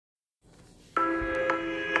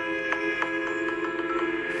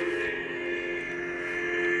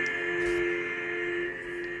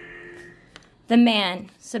The Man,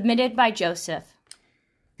 submitted by Joseph.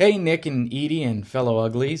 Hey, Nick and Edie and fellow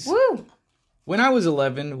uglies. Woo! When I was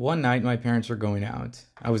 11, one night my parents were going out.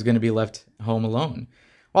 I was going to be left home alone.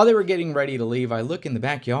 While they were getting ready to leave, I look in the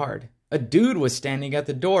backyard. A dude was standing at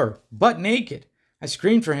the door, butt naked. I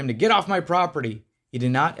screamed for him to get off my property. He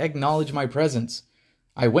did not acknowledge my presence.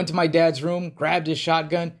 I went to my dad's room, grabbed his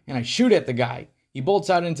shotgun, and I shoot at the guy. He bolts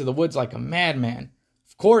out into the woods like a madman.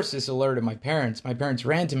 Of course, this alerted my parents. My parents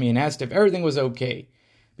ran to me and asked if everything was okay.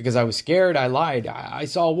 Because I was scared, I lied. I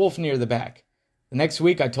saw a wolf near the back. The next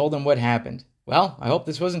week, I told them what happened. Well, I hope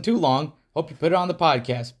this wasn't too long. Hope you put it on the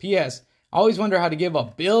podcast. P.S. I always wonder how to give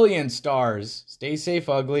 1 billion stars. Stay safe,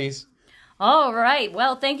 uglies. All right.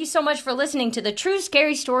 Well, thank you so much for listening to the True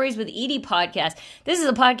Scary Stories with Edie podcast. This is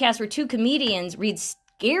a podcast where two comedians read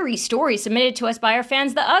scary stories submitted to us by our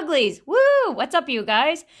fans, the Uglies. Woo! What's up, you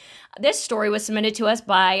guys? This story was submitted to us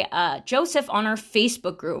by Joseph on our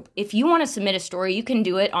Facebook group. If you want to submit a story, you can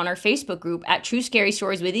do it on our Facebook group at True Scary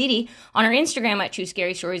Stories with Edie, on our Instagram at True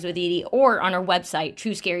Scary Stories with Edie, or on our website,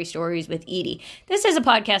 True Scary Stories with Edie. This is a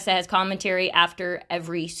podcast that has commentary after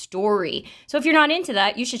every story. So if you're not into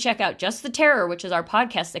that, you should check out Just the Terror, which is our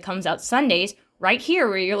podcast that comes out Sundays, right here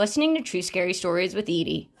where you're listening to True Scary Stories with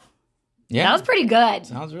Edie. Yeah, that was pretty good.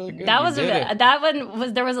 Sounds really good. That one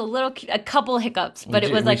was there was a couple hiccups, but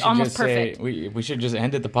it was like almost perfect. We should just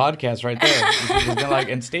end at the podcast right there. We should just be like,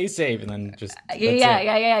 and stay safe, and then just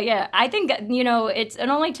yeah. I think it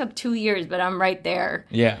only took 2 years, but I'm right there.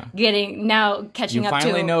 Yeah, catching up to. You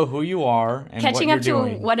finally know who you are and catching what up you're to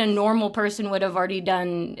doing. What a normal person would have already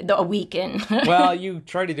done a week in. Well, you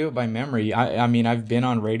try to do it by memory. I mean, I've been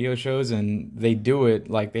on radio shows and they do it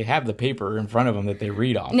like they have the paper in front of them that they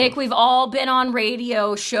read off. Nick, we've all been on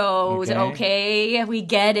radio shows, okay? We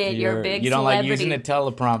get it. You're a big celebrity. You don't like using a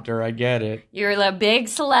teleprompter. I get it. You're a big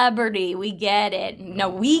celebrity. We get it. No,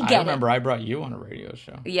 we get it. I remember I brought you on a radio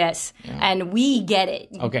show. Yes, yeah. And we get it.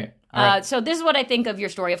 Okay. All right. So this is what I think of your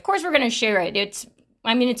story. Of course, we're going to share it. It's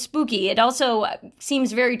spooky. It also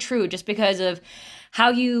seems very true just because of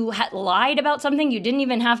how you lied about something you didn't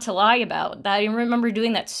even have to lie about. I remember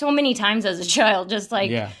doing that so many times as a child, just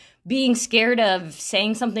like... Yeah. Being scared of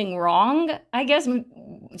saying something wrong, I guess.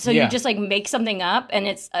 So you just like make something up, and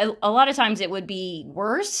it's a lot of times it would be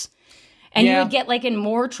worse, and you would get like in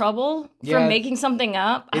more trouble for making something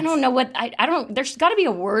up. I don't know what I don't. There's got to be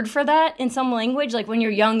a word for that in some language, like when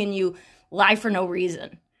you're young and you lie for no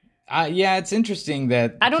reason. It's interesting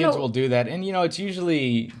that kids will do that, and it's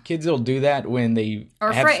usually kids will do that when they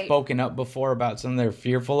have spoken up before about something they're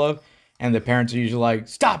fearful of, and the parents are usually like,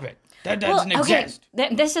 "Stop it." That doesn't exist.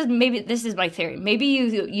 This is my theory. Maybe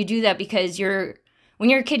you do that because when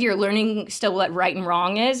you're a kid, you're learning still what right and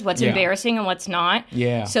wrong is, what's embarrassing and what's not.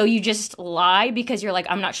 Yeah. So you just lie because you're like,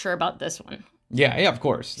 I'm not sure about this one. Yeah, of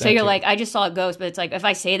course. So you're like, I just saw a ghost, but it's like, if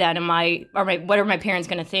I say that, what are my parents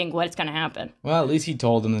going to think? What's going to happen? Well, at least he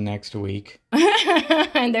told them the next week.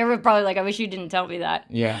 And they were probably like, I wish you didn't tell me that.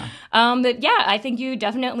 Yeah. But yeah, I think you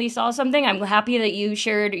definitely saw something. I'm happy that you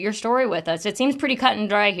shared your story with us. It seems pretty cut and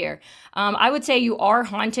dry here. I would say you are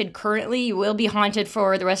haunted currently. You will be haunted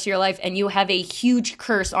for the rest of your life, and you have a huge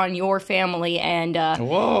curse on your family, and it's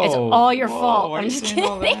all your fault. I'm just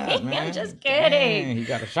kidding. I'm just kidding. Dang, he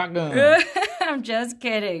got a shotgun. I'm just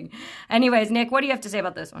kidding. Anyways, Nick, what do you have to say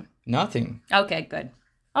about this one? Nothing. Okay, good.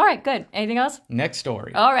 All right, good. Anything else? Next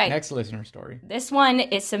story. All right. Next listener story. This one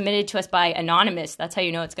is submitted to us by Anonymous. That's how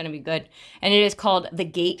you know it's going to be good. And it is called The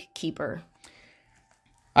Gatekeeper.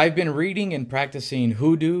 I've been reading and practicing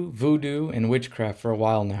hoodoo, voodoo, and witchcraft for a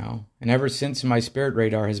while now. And ever since, my spirit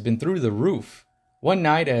radar has been through the roof. One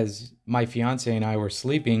night, as my fiancé and I were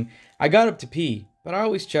sleeping, I got up to pee, but I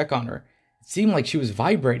always check on her. It seemed like she was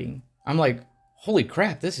vibrating. I'm like, holy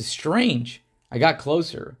crap, this is strange. I got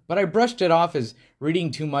closer, but I brushed it off as reading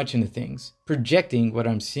too much into things, projecting what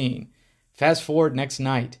I'm seeing. Fast forward next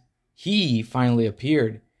night. He finally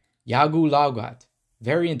appeared. Yagu Laugat.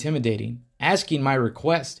 Very intimidating. Asking my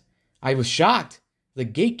request. I was shocked. The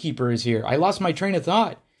gatekeeper is here. I lost my train of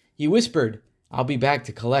thought. He whispered, I'll be back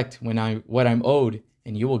to collect what I'm owed,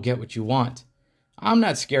 and you will get what you want. I'm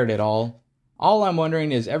not scared at all. All I'm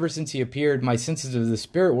wondering is, ever since he appeared, my senses of the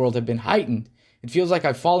spirit world have been heightened. It feels like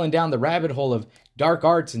I've fallen down the rabbit hole of dark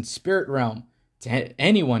arts and spirit realm. To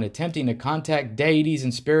anyone attempting to contact deities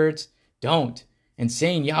and spirits, don't. And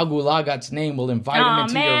saying Yagu Lagat's name will invite him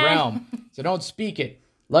into your realm. So don't speak it.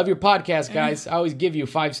 Love your podcast, guys. I always give you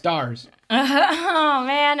 5 stars. Oh,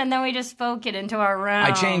 man. And then we just spoke it into our realm.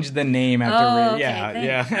 I changed the name after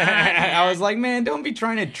Yeah. I was like, man, don't be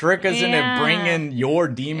trying to trick us into bringing your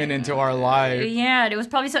demon into our life. Yeah, it was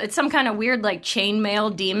probably it's some kind of weird, like,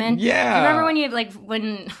 chainmail demon. Yeah. Do you remember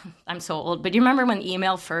when I'm so old, but do you remember when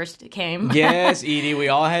email first came? Yes, Edie, we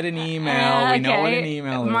all had an email. We know what an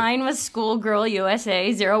email is. Mine was Schoolgirl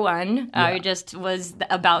USA 01. Yeah. I just was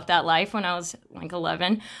about that life when I was like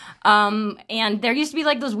 11. And there used to be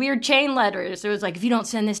like those weird chain letters. It was like, if you don't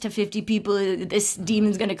send this to 50 people, this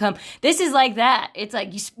demon's going to come. This is like that. It's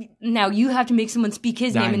like, now you have to make someone speak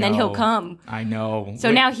his name and then he'll come. I know. So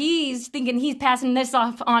now he's thinking he's passing this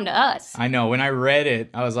off on to us. I know. When I read it,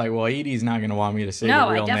 I was like, well, Edie's not going to want me to say the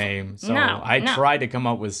real name. So I tried to come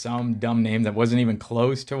up with some dumb name that wasn't even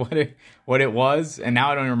close to what it was. And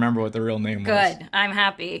now I don't even remember what the real name was. Good. I'm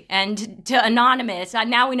happy. And to Anonymous,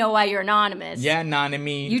 now we know why you're anonymous. Yeah,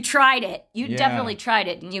 Anonymous. You tried it. You definitely tried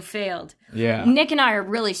it and you failed. Yeah. Nick and I are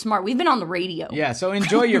really smart. We've been on the radio. Yeah, so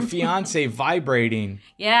enjoy your fiance vibrating.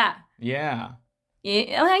 Yeah. Yeah. You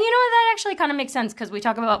know, that actually kind of makes sense because we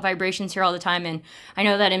talk about vibrations here all the time. And I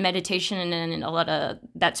know that in meditation and a lot of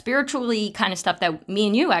that spiritually kind of stuff that me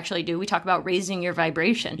and you actually do, we talk about raising your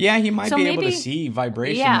vibration. Yeah, he might be able to see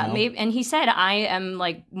vibration. Yeah, now. maybe. And he said, I am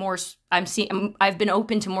like more, I've been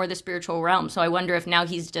open to more of the spiritual realm. So I wonder if now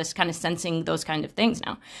he's just kind of sensing those kind of things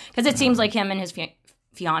now. Because it seems like him and his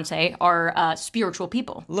fiance are spiritual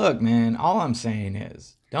people. Look, man, all I'm saying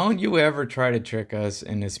is, don't you ever try to trick us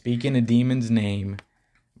into speaking a demon's name,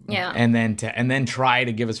 and then try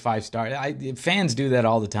to give us 5 stars. Fans do that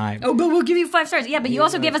all the time. Oh, but we'll give you 5 stars. Yeah, but you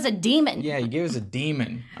also give us a demon. Yeah, you give us a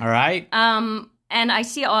demon. All right. And I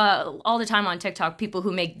see all the time on TikTok people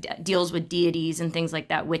who make deals with deities and things like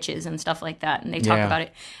that, witches and stuff like that, and they talk about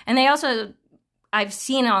it. And they also, I've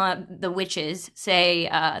seen the witches say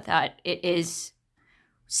that it is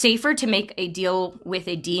safer to make a deal with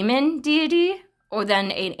a demon deity or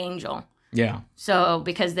than an angel. Yeah. So,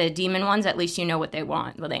 because the demon ones, at least you know what they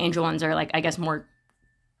want. Well, the angel ones are like, I guess, more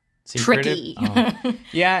secretive? Tricky. Oh.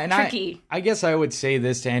 Yeah, and Tricky. I guess I would say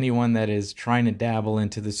this to anyone that is trying to dabble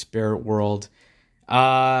into the spirit world.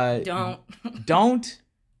 Don't.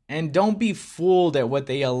 And don't be fooled at what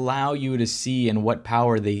they allow you to see and what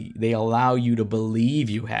power they allow you to believe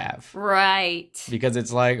you have. Right. Because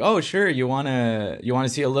it's like, oh, sure, you wanna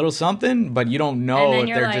see a little something, but you don't know if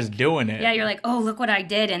they're just doing it. Yeah, you're like, oh, look what I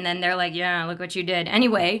did. And then they're like, yeah, look what you did.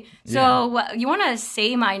 Anyway, so you want to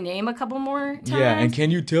say my name a couple more times? Yeah, and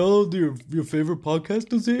can you tell your favorite podcast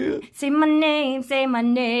to say it? Say my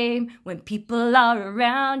name. When people are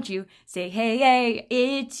around you, say, hey,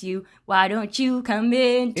 it's you. Why don't you come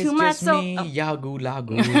in to my soul? It's just me, Yagu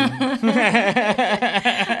Lagu.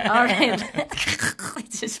 All right.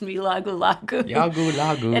 It's just me, Lagu Lagu. Yagu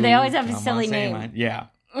Lagu. And they always have a silly name. Yeah.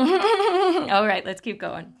 All right, let's keep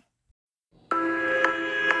going.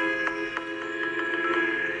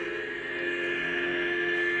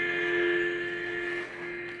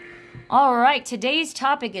 All right, today's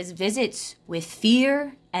topic is visits with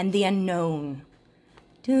fear and the unknown.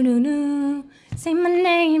 Do-do-do. Say my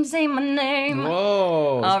name.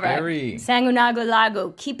 Whoa, all scary. Right. Sangunago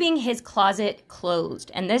Lago, keeping his closet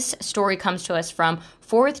closed. And this story comes to us from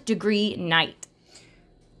Fourth Degree Night.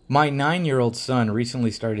 My 9-year-old son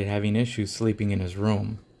recently started having issues sleeping in his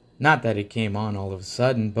room. Not that it came on all of a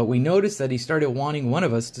sudden, but we noticed that he started wanting one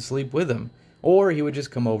of us to sleep with him, or he would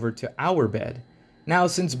just come over to our bed. Now,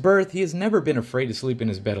 since birth, he has never been afraid to sleep in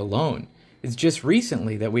his bed alone. It's just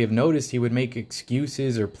recently that we have noticed he would make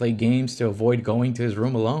excuses or play games to avoid going to his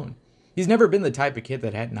room alone. He's never been the type of kid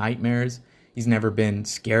that had nightmares. He's never been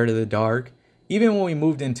scared of the dark. Even when we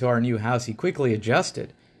moved into our new house, he quickly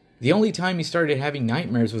adjusted. The only time he started having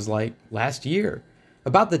nightmares was like last year.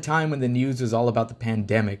 About the time when the news was all about the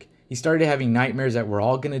pandemic, he started having nightmares that we're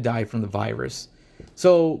all going to die from the virus.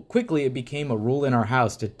 So quickly it became a rule in our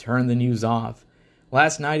house to turn the news off.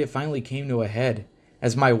 Last night it finally came to a head.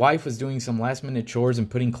 As my wife was doing some last-minute chores and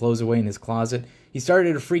putting clothes away in his closet, he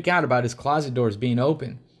started to freak out about his closet doors being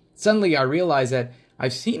open. Suddenly, I realized that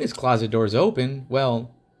I've seen his closet doors open. Well,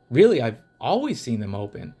 really, I've always seen them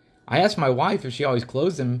open. I asked my wife if she always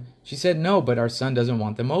closed them. She said no, but our son doesn't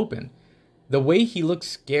want them open. The way he looked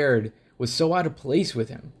scared was so out of place with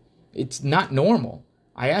him. It's not normal.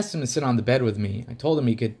 I asked him to sit on the bed with me. I told him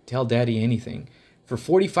he could tell Daddy anything. For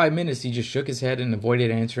 45 minutes, he just shook his head and avoided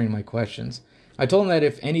answering my questions. I told him that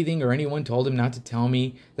if anything or anyone told him not to tell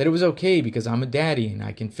me, that it was okay because I'm a daddy and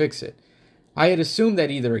I can fix it. I had assumed that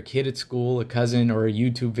either a kid at school, a cousin, or a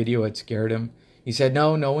YouTube video had scared him. He said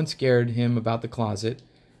no one scared him about the closet.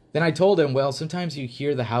 Then I told him, well, sometimes you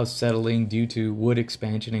hear the house settling due to wood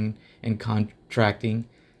expansion and contracting.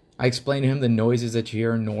 I explained to him the noises that you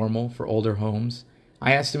hear are normal for older homes.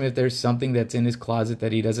 I asked him if there's something that's in his closet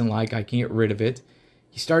that he doesn't like, I can get rid of it.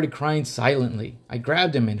 He started crying silently. I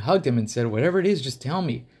grabbed him and hugged him and said, whatever it is, just tell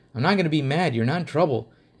me. I'm not going to be mad. You're not in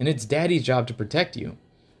trouble. And it's Daddy's job to protect you.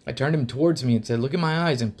 I turned him towards me and said, "Look in my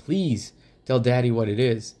eyes and please tell Daddy what it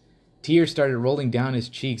is." Tears started rolling down his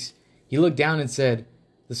cheeks. He looked down and said,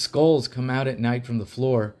 "The skulls come out at night from the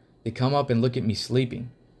floor. They come up and look at me sleeping."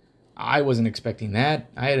 I wasn't expecting that.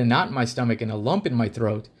 I had a knot in my stomach and a lump in my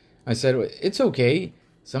throat. I said, "It's okay.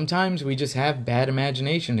 Sometimes we just have bad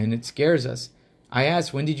imagination and it scares us." I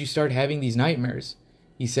asked, "When did you start having these nightmares?"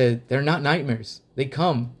 He said, "They're not nightmares. They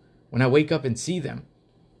come when I wake up and see them."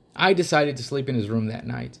 I decided to sleep in his room that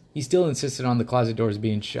night. He still insisted on the closet doors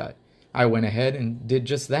being shut. I went ahead and did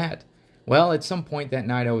just that. Well, at some point that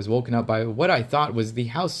night I was woken up by what I thought was the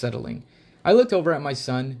house settling. I looked over at my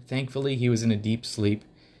son. Thankfully, he was in a deep sleep.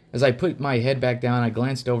 As I put my head back down, I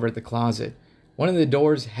glanced over at the closet. One of the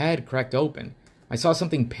doors had cracked open. I saw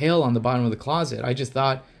something pale on the bottom of the closet. I just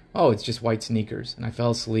thought, oh, it's just white sneakers, and I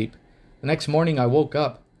fell asleep. The next morning I woke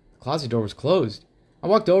up. The closet door was closed. I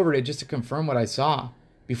walked over to it just to confirm what I saw.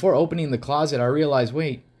 Before opening the closet, I realized,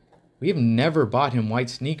 wait, we have never bought him white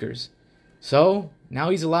sneakers. So, now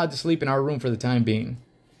he's allowed to sleep in our room for the time being.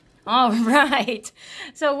 All right.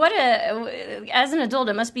 So as an adult,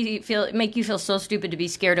 it must make you feel so stupid to be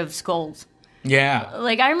scared of skulls. Yeah.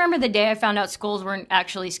 Like, I remember the day I found out skulls weren't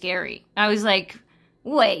actually scary. I was like,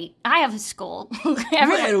 wait, I have a skull.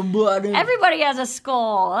 Everybody has a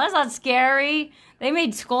skull. That's not scary. They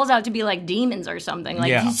made skulls out to be like demons or something.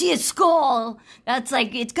 Like, if you see a skull, that's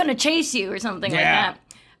like, it's going to chase you or something like that.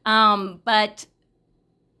 But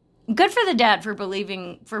good for the dad for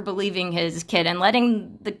believing his kid and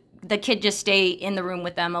letting the kid just stay in the room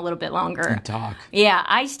with them a little bit longer. And talk. Yeah,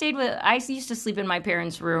 I used to sleep in my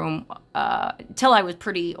parents' room till I was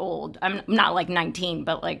pretty old. I'm not like 19,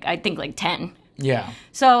 but like I think like 10. Yeah.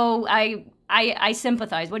 So I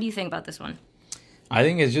sympathize. What do you think about this one? I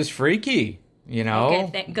think it's just freaky. You know,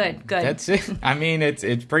 okay, good. That's it. I mean,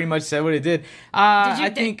 it's pretty much said what it did.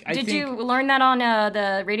 Did you learn that on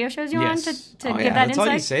the radio shows you're on to give that insight? That's all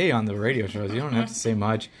you say on the radio shows. You don't have to say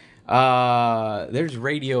much. There's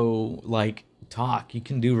radio like talk. You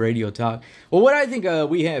can do radio talk. Well, what I think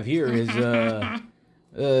we have here is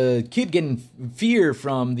kid getting fear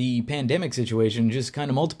from the pandemic situation, just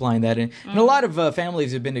kind of multiplying that. And a lot of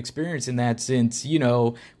families have been experiencing that since,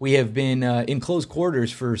 we have been in close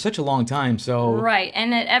quarters for such a long time. So right.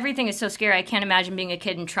 And everything is so scary. I can't imagine being a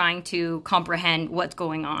kid and trying to comprehend what's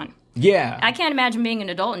going on. Yeah. I can't imagine being an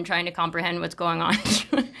adult and trying to comprehend what's going on.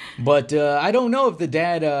 But I don't know if the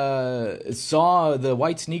dad saw the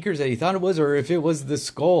white sneakers that he thought it was, or if it was the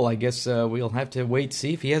skull. I guess we'll have to wait to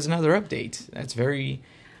see if he has another update. That's very,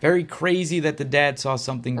 very crazy that the dad saw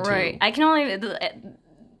something too. Right. I can only...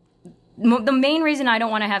 The main reason I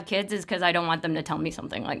don't want to have kids is because I don't want them to tell me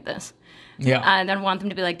something like this. Yeah. I don't want them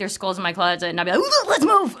to be like, there's skulls in my closet, and I'll be like, let's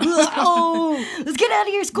move. Let's get out of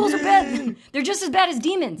here. Skulls are bad. They're just as bad as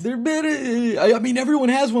demons. They're better. I mean, everyone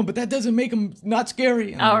has one, but that doesn't make them not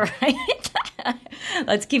scary. All right.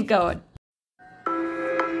 Let's keep going.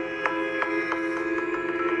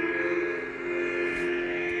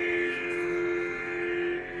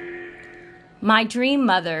 My Dream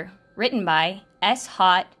Mother, written by S.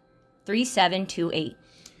 Hot 3728.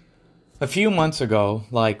 A few months ago,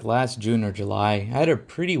 like last June or July, I had a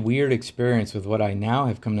pretty weird experience with what I now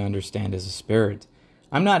have come to understand as a spirit.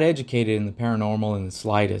 I'm not educated in the paranormal in the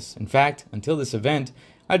slightest. In fact, until this event,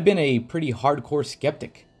 I'd been a pretty hardcore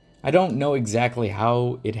skeptic. I don't know exactly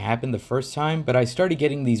how it happened the first time, but I started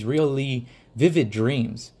getting these really vivid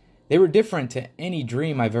dreams. They were different to any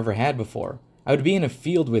dream I've ever had before. I would be in a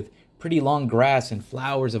field with pretty long grass and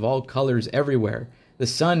flowers of all colors everywhere. The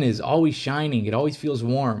sun is always shining. It always feels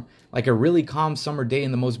warm, like a really calm summer day in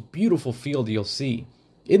the most beautiful field you'll see.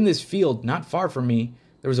 In this field, not far from me,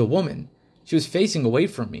 there was a woman. She was facing away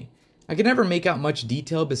from me. I could never make out much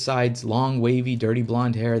detail besides long, wavy, dirty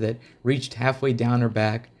blonde hair that reached halfway down her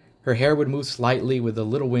back. Her hair would move slightly with the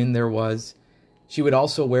little wind there was. She would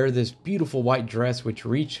also wear this beautiful white dress which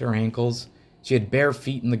reached her ankles. She had bare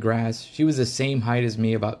feet in the grass. She was the same height as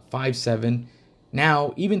me, about 5'7".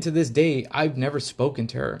 Now, even to this day, I've never spoken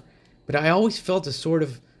to her, but I always felt a sort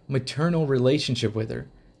of maternal relationship with her,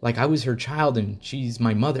 like I was her child and she's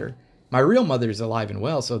my mother. My real mother is alive and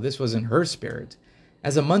well, so this wasn't her spirit.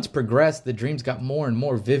 As the months progressed, the dreams got more and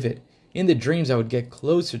more vivid. In the dreams, I would get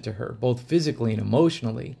closer to her, both physically and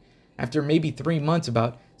emotionally. After maybe 3 months,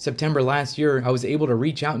 about September last year, I was able to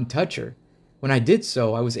reach out and touch her. When I did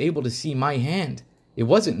so, I was able to see my hand. It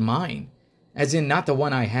wasn't mine, as in not the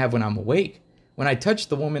one I have when I'm awake. When I touched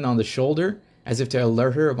the woman on the shoulder, as if to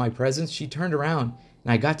alert her of my presence, she turned around,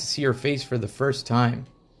 and I got to see her face for the first time.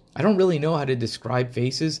 I don't really know how to describe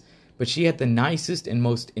faces, but she had the nicest and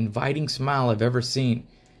most inviting smile I've ever seen.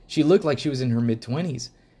 She looked like she was in her mid-20s.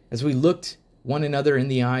 As we looked one another in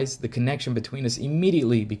the eyes, the connection between us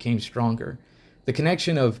immediately became stronger. The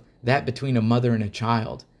connection of that between a mother and a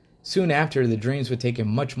child. Soon after, the dreams would take a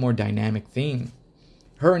much more dynamic theme.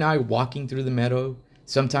 Her and I walking through the meadow,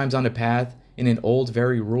 sometimes on a path in an old,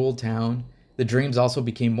 very rural town. The dreams also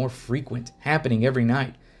became more frequent, happening every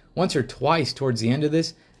night. Once or twice towards the end of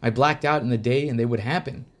this, I blacked out in the day and they would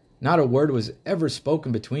happen. Not a word was ever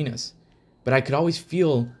spoken between us. But I could always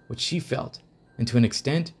feel what she felt, and to an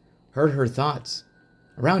extent, heard her thoughts.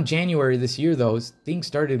 Around January this year, though, things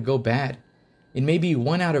started to go bad. In maybe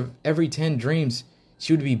 1 out of every 10 dreams,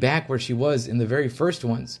 she would be back where she was in the very first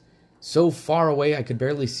ones. So far away I could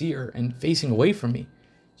barely see her and facing away from me.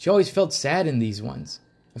 She always felt sad in these ones.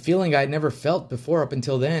 A feeling I had never felt before up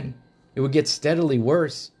until then. It would get steadily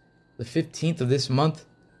worse. The 15th of this month,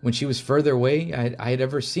 when she was further away, I had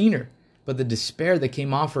ever seen her. But the despair that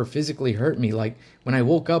came off her physically hurt me. Like when I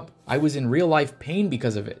woke up, I was in real life pain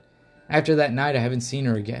because of it. After that night, I haven't seen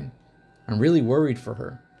her again. I'm really worried for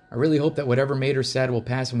her. I really hope that whatever made her sad will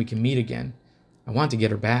pass and we can meet again. I want to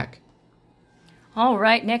get her back. All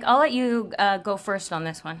right, Nick, I'll let you go first on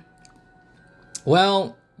this one.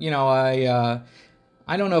 Well, I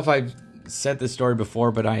don't know if I've said this story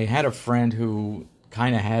before, but I had a friend who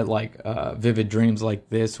kind of had like vivid dreams like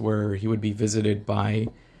this, where he would be visited by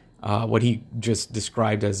what he just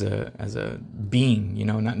described as a being,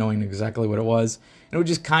 not knowing exactly what it was. And it would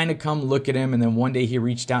just kind of come look at him, and then one day he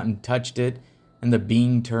reached out and touched it, and the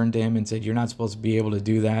being turned to him and said, "You're not supposed to be able to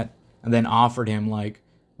do that," and then offered him like,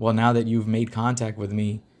 "Well, now that you've made contact with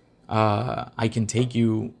me, I can take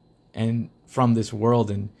you and from this world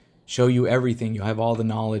and show you everything. You have all the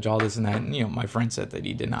knowledge, all this and that." And, my friend said that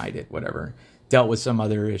he denied it, whatever, dealt with some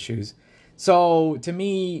other issues. So to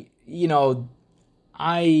me,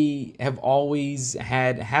 I have always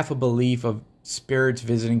had half a belief of spirits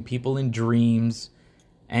visiting people in dreams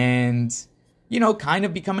and, kind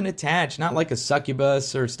of becoming attached, not like a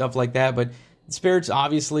succubus or stuff like that, but spirits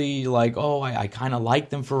obviously like, I kind of like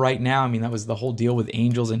them for right now. I mean, that was the whole deal with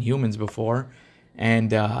angels and humans before.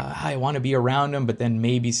 And I want to be around them, but then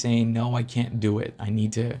maybe saying, no, I can't do it. I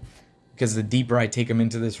need to, because the deeper I take them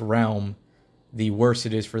into this realm, the worse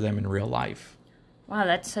it is for them in real life. Wow,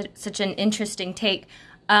 that's such an interesting take.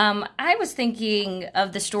 I was thinking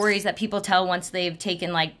of the stories that people tell once they've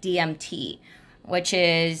taken like DMT, which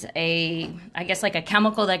is I guess like a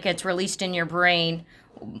chemical that gets released in your brain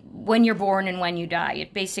when you're born and when you die.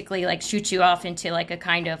 It basically like shoots you off into like a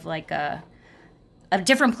kind of like a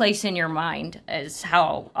different place in your mind, is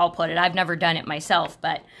how I'll put it. I've never done it myself,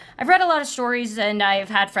 but I've read a lot of stories and I've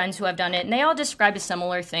had friends who have done it, and they all describe a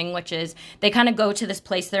similar thing, which is they kind of go to this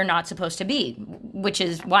place they're not supposed to be, which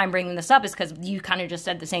is why I'm bringing this up, is because you kind of just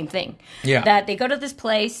said the same thing. Yeah. That they go to this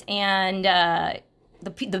place and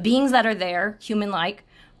the beings that are there, human-like,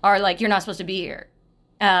 are like, you're not supposed to be here.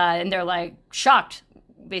 And they're like shocked,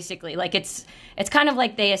 basically. Like it's kind of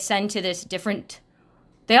like they ascend to this different...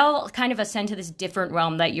 They all kind of ascend to this different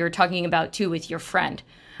realm that you're talking about, too, with your friend.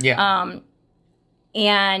 Yeah.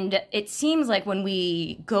 And it seems like when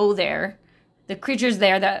we go there, the creatures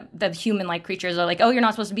there, the human-like creatures, are like, oh, you're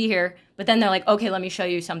not supposed to be here. But then they're like, okay, let me show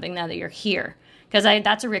you something now that you're here. Because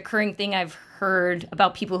that's a recurring thing I've heard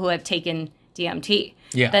about people who have taken DMT.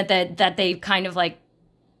 Yeah. That they kind of like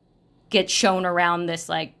get shown around this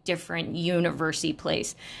like different university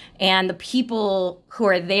place, and the people who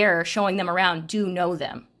are there showing them around do know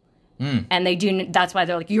them, and they do. That's why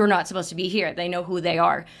they're like, you're not supposed to be here. They know who they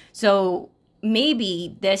are. So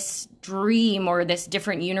maybe this dream or this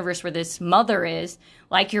different universe where this mother is,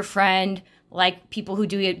 like your friend, like people who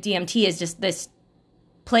do DMT, is just this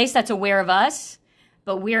place that's aware of us,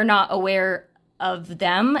 but we're not aware of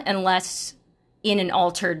them unless in an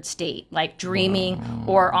altered state, like dreaming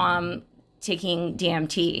or taking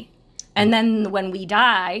DMT. And then when we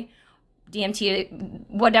die, DMT,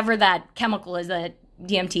 whatever that chemical is that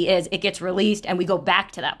DMT is, it gets released and we go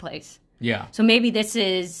back to that place. Yeah. So maybe this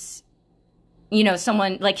is,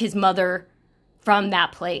 someone like his mother from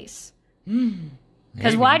that place.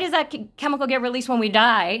 Because why does that chemical get released when we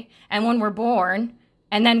die and when we're born,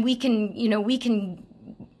 and then we can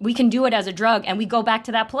do it as a drug and we go back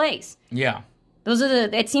to that place? Yeah.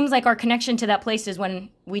 It seems like our connection to that place is when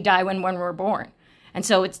we die, when we're born. And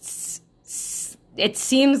so it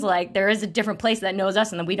seems like there is a different place that knows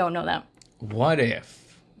us and then we don't know them. What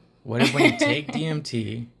if when you take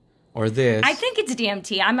DMT or this... I think it's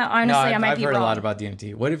DMT. I might be wrong. I've heard a lot about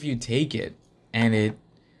DMT. What if you take it and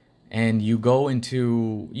you go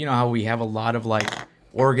into, how we have a lot of like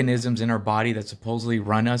organisms in our body that supposedly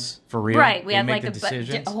run us for real. Right. We have make like the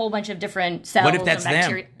decisions. a whole bunch of different cells. What if that's and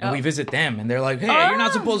bacteria? them and we visit them and they're like, hey, you're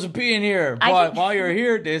not supposed to be in here, but while you're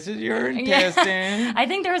here, this is your intestine. I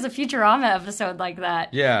think there was a Futurama episode like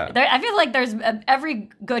that. Yeah. I feel like there's every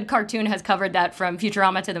good cartoon has covered that, from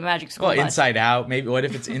Futurama to the Magic School Well, Bus. Inside Out. Maybe what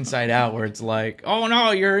if it's Inside Out where it's like, oh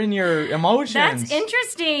no, you're in your emotions. That's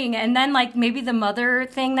interesting. And then like maybe the mother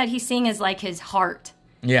thing that he's seeing is like his heart.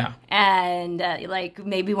 Yeah. And like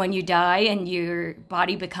maybe when you die and your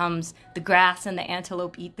body becomes the grass and the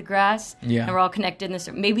antelope eat the grass. Yeah. And we're all connected in this.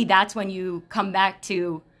 Maybe that's when you come back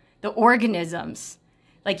to the organisms.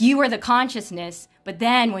 Like you were the consciousness, but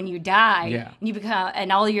then when you die, and you become,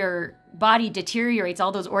 and all your body deteriorates,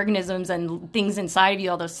 all those organisms and things inside of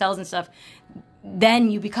you, all those cells and stuff,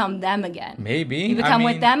 then you become them again. Maybe. You become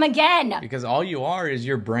with them again. Because all you are is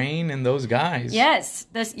your brain and those guys. Yes.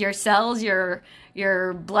 Your cells, your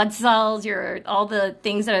blood cells, all the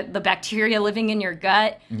things that the bacteria living in your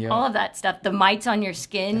gut, all of that stuff, the mites on your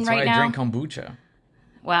skin. That's right why now. I drink kombucha.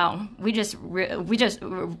 Wow, we just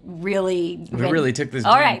really took this.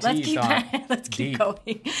 All right, DMT let's keep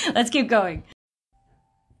going. Let's keep going.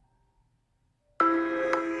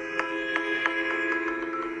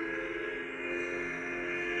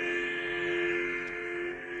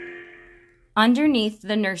 Underneath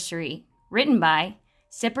the Nursery, written by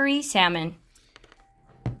Sippery Salmon.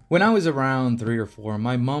 When I was around 3 or 4,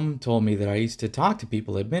 my mom told me that I used to talk to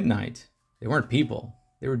people at midnight. They weren't people.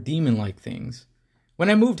 They were demon-like things. When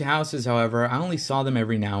I moved houses, however, I only saw them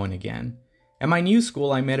every now and again. At my new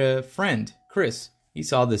school, I met a friend, Chris. He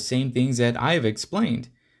saw the same things that I have explained.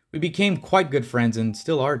 We became quite good friends and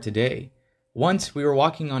still are today. Once, we were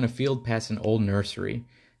walking on a field past an old nursery.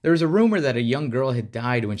 There was a rumor that a young girl had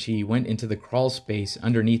died when she went into the crawl space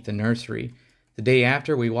underneath the nursery. The day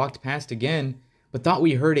after, we walked past again, but thought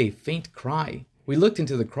we heard a faint cry. We looked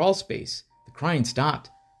into the crawl space. The crying stopped.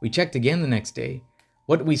 We checked again the next day.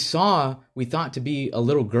 What we saw, we thought to be a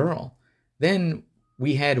little girl. Then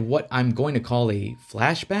we had what I'm going to call a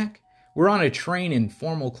flashback. We're on a train in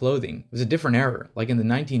formal clothing. It was a different era, like in the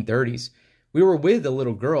 1930s. We were with a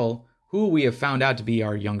little girl, who we have found out to be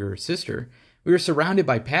our younger sister. We were surrounded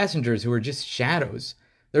by passengers who were just shadows.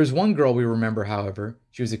 There was one girl we remember, however.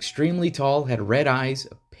 She was extremely tall, had red eyes,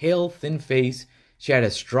 a pale, thin face. She had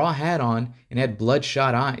a straw hat on and had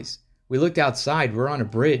bloodshot eyes. We looked outside. We were on a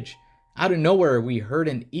bridge. Out of nowhere, we heard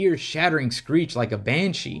an ear-shattering screech like a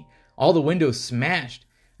banshee. All the windows smashed.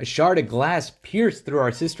 A shard of glass pierced through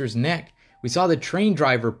our sister's neck. We saw the train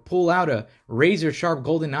driver pull out a razor-sharp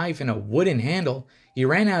golden knife and a wooden handle. He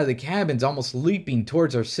ran out of the cabins, almost leaping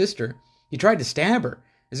towards our sister. He tried to stab her.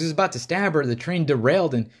 As he was about to stab her, the train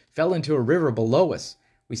derailed and fell into a river below us.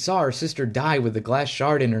 We saw our sister die with the glass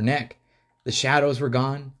shard in her neck. The shadows were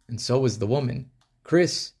gone, and so was the woman.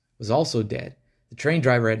 Chris was also dead. The train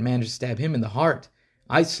driver had managed to stab him in the heart.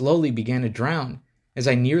 I slowly began to drown. As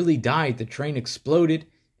I nearly died, the train exploded,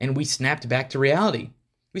 and we snapped back to reality.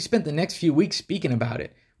 We spent the next few weeks speaking about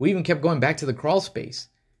it. We even kept going back to the crawl space.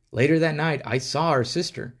 Later that night, I saw our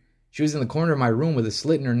sister. She was in the corner of my room with a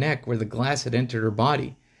slit in her neck where the glass had entered her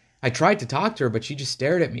body. I tried to talk to her, but she just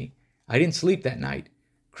stared at me. I didn't sleep that night.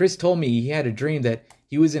 Chris told me he had a dream that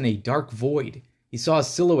he was in a dark void. He saw a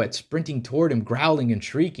silhouette sprinting toward him, growling and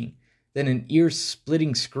shrieking. Then an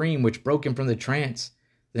ear-splitting scream which broke him from the trance.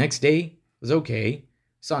 The next day was okay.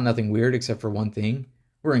 Saw nothing weird except for one thing.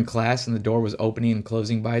 We were in class and the door was opening and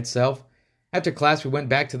closing by itself. After class, we went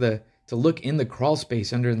back to look in the crawl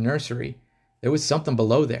space under the nursery. There was something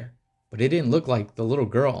below there, but it didn't look like the little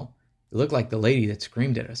girl. It looked like the lady that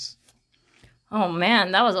screamed at us. Oh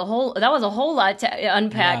man, that was a whole lot to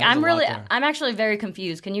unpack. Yeah, I'm actually very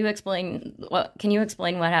confused. Can you explain what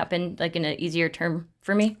happened, like in an easier term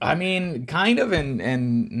for me? I mean, kind of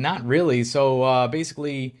and not really. So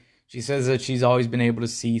basically, she says that she's always been able to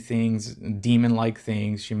see things, demon-like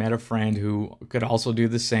things. She met a friend who could also do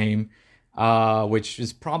the same, which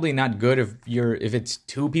is probably not good if it's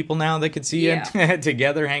two people now that could see it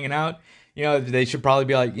together hanging out. You know, they should probably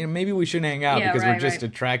be like, maybe we shouldn't hang out because we're just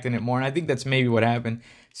attracting it more. And I think that's maybe what happened.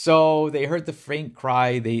 So they heard the faint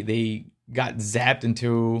cry. They got zapped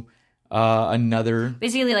into another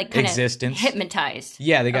basically like kind existence. Of hypnotized.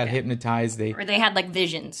 Yeah, they got hypnotized. Or they had like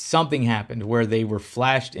visions. Something happened where they were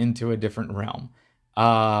flashed into a different realm.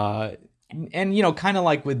 And kind of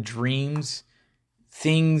like with dreams,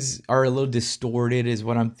 things are a little distorted is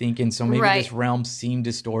what I'm thinking. So maybe this realm seemed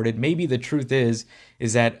distorted. Maybe the truth is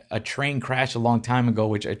that a train crashed a long time ago,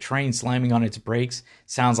 which a train slamming on its brakes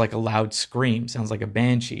sounds like a loud scream, sounds like a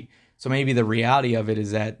banshee. So maybe the reality of it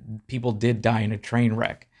is that people did die in a train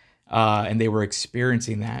wreck, and they were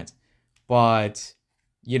experiencing that. But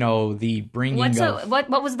the bringing of... What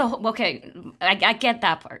was the... Okay, I get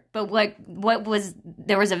that part. But what was...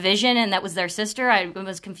 There was a vision and that was their sister? I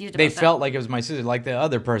was confused about that. They felt like it was my sister, like the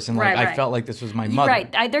other person. Like, Right. I felt like this was my mother.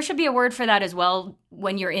 Right. There should be a word for that as well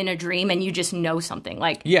when you're in a dream and you just know something.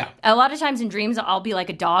 Like, Yeah. a lot of times in dreams, I'll be like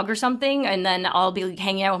a dog or something, and then I'll be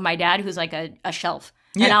hanging out with my dad, who's like a shelf.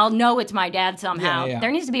 And Yeah. I'll know it's my dad somehow. Yeah.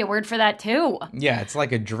 There needs to be a word for that, too. Yeah, it's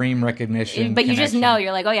like a dream recognition But you just connection. know.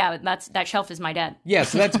 You're like, oh, yeah, that shelf is my dad. Yeah,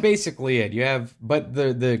 so that's basically it. You have... But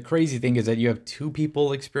the crazy thing is that you have two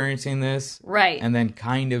people experiencing this. Right. And then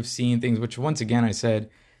kind of seeing things, which once again, I said,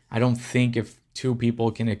 I don't think if two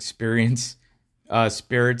people can experience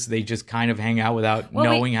spirits, they just kind of hang out without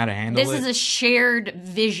knowing how to handle This it. is a shared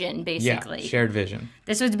vision, basically. Yeah, shared vision.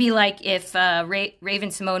 This would be like if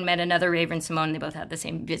Raven Simone met another Raven Simone. They both had the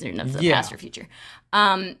same vision of the Yeah. past or future.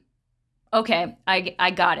 Okay,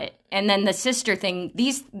 I got it. And then the sister thing.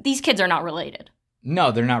 These kids are not related,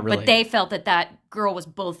 No, they're not related. but they felt that girl was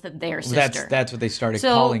both of their sister. That's what they started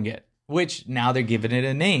So- calling it, which now they're giving it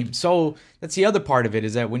a name. So that's the other part of it,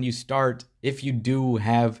 is that when you start, if you do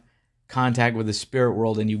have contact with the spirit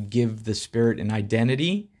world and you give the spirit an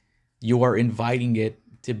identity, you are inviting it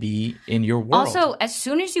to be in your world. Also, as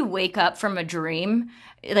soon as you wake up from a dream,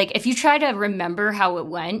 like if you try to remember how it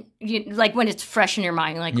went, like when it's fresh in your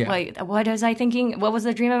mind, like, Yeah. wait, what was I thinking? What was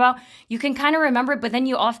the dream about? You can kind of remember it, but then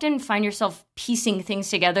you often find yourself piecing things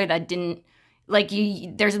together that didn't, like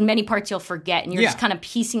there's many parts you'll forget and you're just Yeah. kind of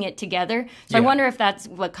piecing it together. So I Yeah. wonder if that's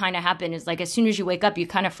what kind of happened, is like as soon as you wake up, you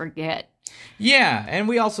kind of forget. Yeah, and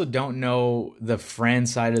we also don't know the friend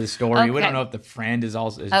side of the story. We Okay. don't know if the friend is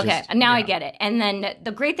also... Is Okay, just, now I yeah. get it. And then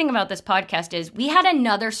the great thing about this podcast is we had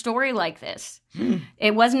another story like this.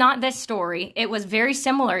 It was not this story. It was very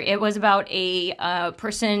similar. It was about a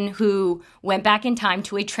person who went back in time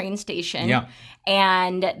to a train station. Yeah.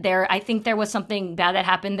 And I think there was something bad that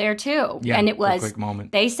happened there too. Yeah, and it for a was, quick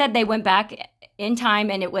moment. They said they went back in time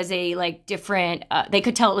and it was a like different, they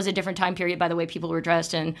could tell it was a different time period by the way people were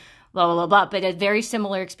dressed and blah, blah, blah, blah. But a very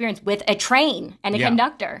similar experience with a train and a Yeah.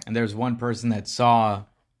 conductor. And there's one person that saw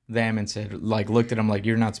them and said, like, looked at them like,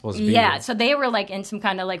 you're not supposed to be Yeah, here. so they were like in some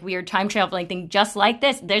kind of like weird time traveling thing just like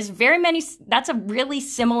this. There's very many, that's a really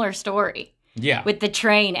similar story Yeah. with the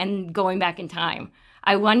train and going back in time.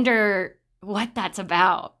 I wonder what that's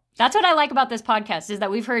about. That's what I like about this podcast, is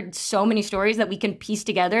that we've heard so many stories that we can piece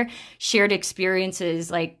together, shared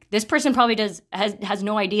experiences. Like this person probably has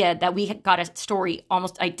no idea that we got a story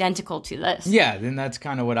almost identical to this. Yeah, then that's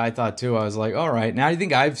kind of what I thought too. I was like, all right, now I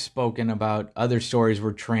think I've spoken about other stories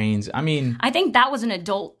where trains, I mean, I think that was an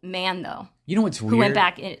adult man though, you know what's weird? who went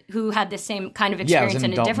back, who had the same kind of Yeah, it was experience an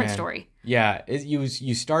in a adult different man. story. Yeah,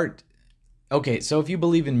 you start... Okay, so if you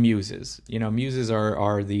believe in muses, muses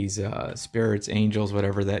are these spirits, angels,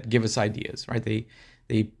 whatever, that give us ideas, right?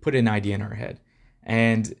 They put an idea in our head.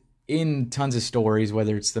 And in tons of stories,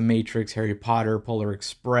 whether it's The Matrix, Harry Potter, Polar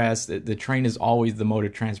Express, the train is always the mode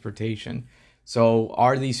of transportation. So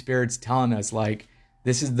are these spirits telling us, like,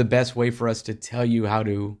 this is the best way for us to tell you how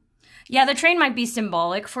to... Yeah, the train might be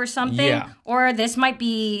symbolic for something, Yeah. or this might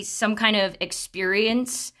be some kind of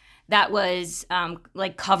experience that was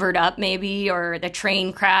like covered up maybe, or the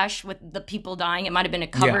train crash with the people dying. It might have been a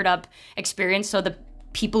covered up experience. So the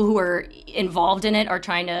people who are involved in it are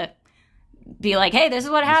trying to be like, hey, this is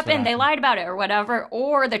what happened. They lied about it or whatever.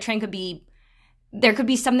 Or the train could be, there could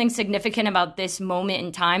be something significant about this moment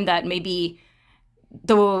in time that maybe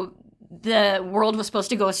the world was supposed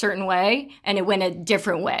to go a certain way and it went a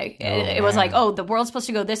different way. It was like, oh, the world's supposed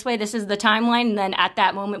to go this way. This is the timeline. And then at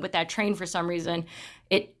that moment with that train, for some reason,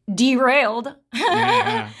 it derailed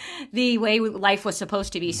the way life was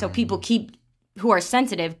supposed to be. So people who are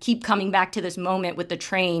sensitive keep coming back to this moment with the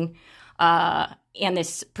train and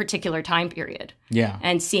this particular time period. Yeah.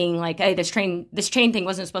 And seeing like, hey, this train thing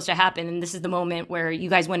wasn't supposed to happen. And this is the moment where you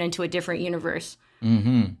guys went into a different universe.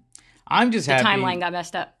 I'm just The happy... timeline got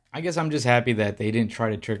messed up. I guess I'm just happy that they didn't try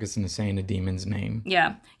to trick us into saying a demon's name.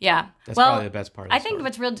 Yeah. That's probably the best part of the I think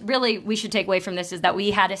story. what's really we should take away from this is that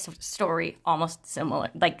we had a story almost similar,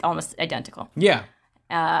 like almost identical. Yeah.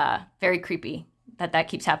 Very creepy that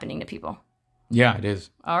keeps happening to people. Yeah, it is.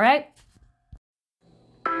 All right.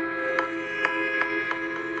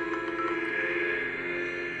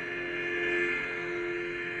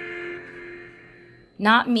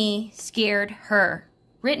 Not Me, Scared Her.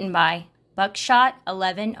 Written by Buckshot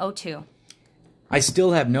 1102. I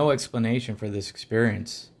still have no explanation for this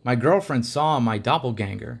experience. My girlfriend saw my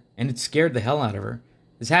doppelganger, and it scared the hell out of her.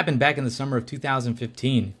 This happened back in the summer of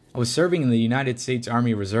 2015. I was serving in the United States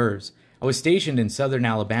Army Reserves. I was stationed in southern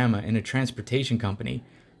Alabama in a transportation company.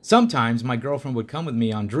 Sometimes my girlfriend would come with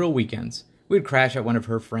me on drill weekends. We would crash at one of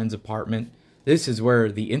her friend's apartment. This is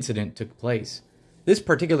where the incident took place. This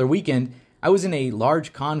particular weekend, I was in a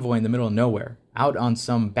large convoy in the middle of nowhere, out on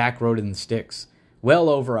some back road in the sticks, well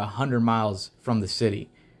over 100 miles from the city.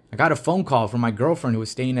 I got a phone call from my girlfriend who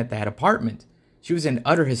was staying at that apartment. She was in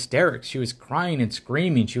utter hysterics. She was crying and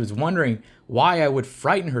screaming. She was wondering why I would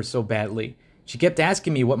frighten her so badly. She kept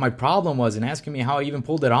asking me what my problem was and asking me how I even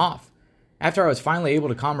pulled it off. After I was finally able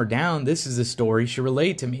to calm her down, this is the story she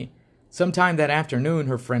relayed to me. Sometime that afternoon,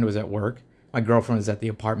 her friend was at work. My girlfriend was at the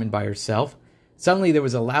apartment by herself. Suddenly, there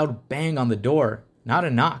was a loud bang on the door. Not a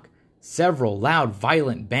knock. Several loud,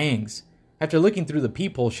 violent bangs. After looking through the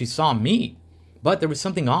peephole, she saw me. But there was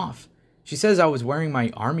something off. She says I was wearing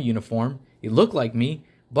my army uniform. It looked like me,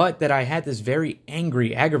 but that I had this very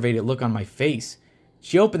angry, aggravated look on my face.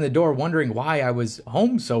 She opened the door wondering why I was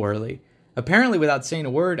home so early. Apparently, without saying a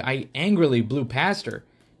word, I angrily blew past her,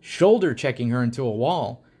 shoulder checking her into a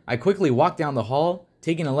wall. I quickly walked down the hall,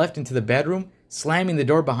 taking a left into the bedroom, slamming the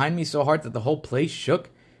door behind me so hard that the whole place shook.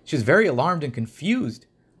 She was very alarmed and confused.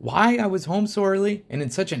 Why I was home so early and in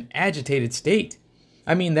such an agitated state?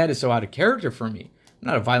 I mean, that is so out of character for me. I'm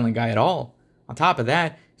not a violent guy at all. On top of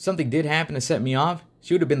that, if something did happen to set me off,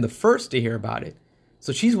 she would have been the first to hear about it.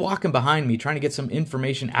 So she's walking behind me, trying to get some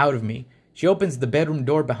information out of me. She opens the bedroom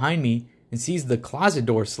door behind me and sees the closet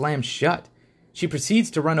door slammed shut. She proceeds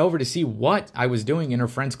to run over to see what I was doing in her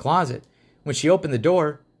friend's closet. When she opened the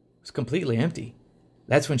door, it was completely empty.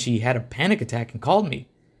 That's when she had a panic attack and called me.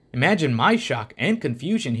 Imagine my shock and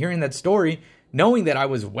confusion hearing that story, knowing that I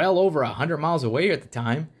was well over 100 miles away at the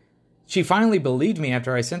time. She finally believed me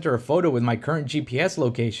after I sent her a photo with my current GPS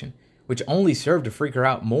location, which only served to freak her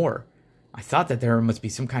out more. I thought that there must be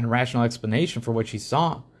some kind of rational explanation for what she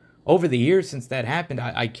saw. Over the years since that happened,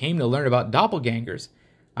 I came to learn about doppelgangers.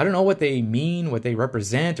 I don't know what they mean, what they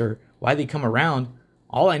represent, or why they come around.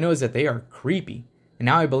 All I know is that they are creepy. And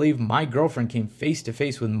now I believe my girlfriend came face to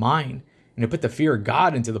face with mine, and it put the fear of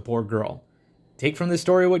God into the poor girl. Take from this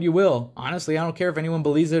story what you will. Honestly, I don't care if anyone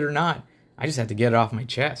believes it or not. I just had to get it off my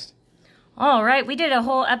chest. All right, we did a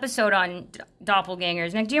whole episode on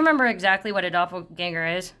doppelgangers. Nick, do you remember exactly what a doppelganger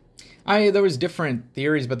is? There was different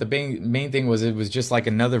theories, but the main thing was it was just like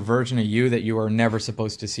another version of you that you were never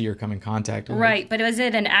supposed to see or come in contact with. Right, but was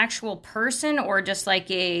it an actual person or just like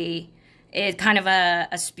a kind of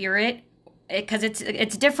a spirit? Because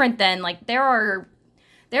it's different than, like, there are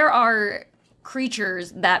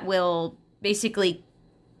creatures that will basically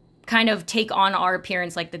kind of take on our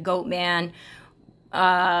appearance, like the goat man,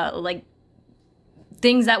 like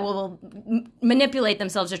things that will manipulate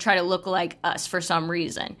themselves to try to look like us for some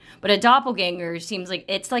reason. But a doppelganger seems like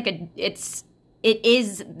it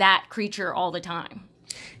is that creature all the time.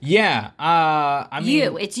 Yeah, I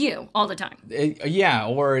mean, it's you all the time. I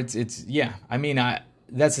mean,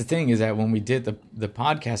 that's the thing, is that when we did the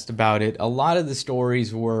podcast about it, a lot of the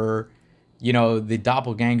stories were, the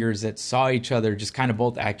doppelgangers that saw each other just kind of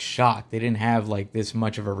both act shocked. They didn't have like this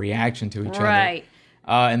much of a reaction to each other. Right.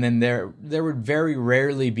 And then there would very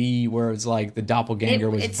rarely be where it's like the doppelganger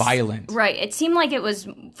was violent. Right. It seemed like it was,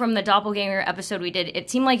 from the doppelganger episode we did, it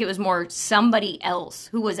seemed like it was more somebody else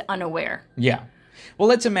who was unaware. Yeah. Well,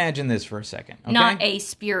 let's imagine this for a second. Okay? Not a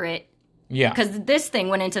spirit. Yeah. Because this thing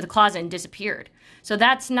went into the closet and disappeared. So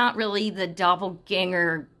that's not really the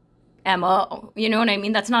doppelganger MO. You know what I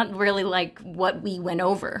mean? That's not really like what we went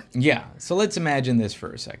over. Yeah. So let's imagine this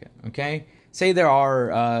for a second, okay? Say there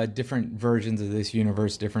are different versions of this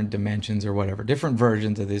universe, different dimensions or whatever, different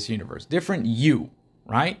versions of this universe, different you,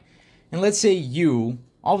 right? And let's say you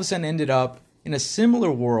all of a sudden ended up in a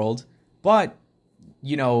similar world, but,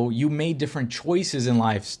 you made different choices in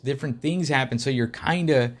life, different things happen, so you're kind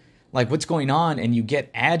of like, what's going on? And you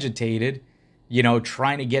get agitated,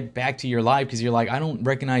 trying to get back to your life because you're like, I don't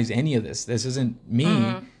recognize any of this. This isn't me.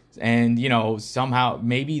 Mm-hmm. And, somehow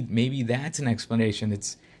maybe that's an explanation.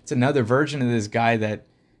 It's another version of this guy that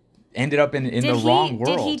ended up in the wrong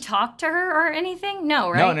world. Did he talk to her or anything? No,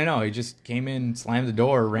 right? No. He just came in, slammed the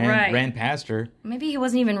door, ran past her. Maybe he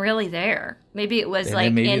wasn't even really there. Maybe it was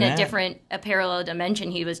a parallel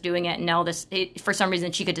dimension he was doing it, and now for some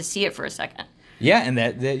reason she could just see it for a second. Yeah, and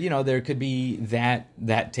that there could be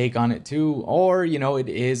that take on it too. Or, it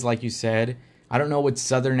is, like you said, I don't know what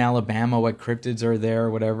southern Alabama, what cryptids are there or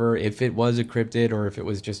whatever, if it was a cryptid or if it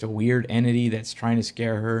was just a weird entity that's trying to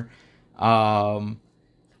scare her.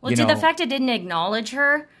 The fact it didn't acknowledge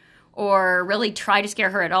her or really try to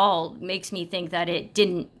scare her at all makes me think that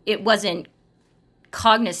it wasn't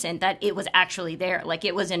cognizant that it was actually there. Like,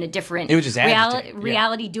 it was in a different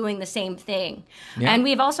reality doing the same thing. Yeah. And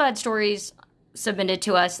we've also had stories submitted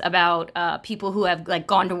to us about people who have like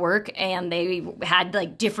gone to work and they had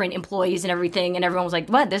like different employees and everything, and everyone was like,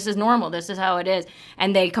 what, this is normal, this is how it is,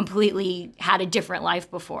 and they completely had a different life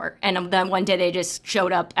before, and then one day they just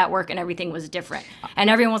showed up at work and everything was different, and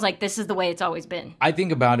everyone was like, this is the way it's always been. I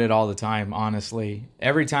think about it all the time, honestly.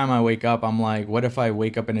 Every time I wake up, I'm like, what if I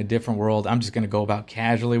wake up in a different world? I'm just going to go about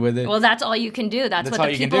casually with it. Well, that's all you can do. That's what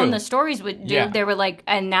the people in the stories would do. Yeah. They were like,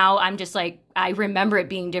 and now I'm just like, I remember it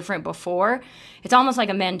being different before. It's almost like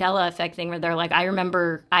a Mandela effect thing where they're like, I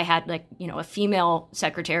remember I had like, a female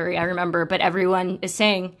secretary, I remember, but everyone is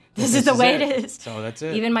saying this is the way it is. So that's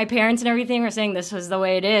it. Even my parents and everything were saying this was the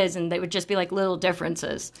way it is, and they would just be like little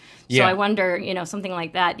differences. So Yeah. I wonder, something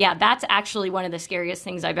like that. Yeah, that's actually one of the scariest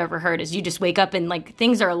things I've ever heard is you just wake up and like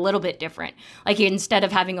things are a little bit different. Like instead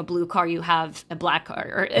of having a blue car, you have a black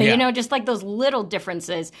car, or, just like those little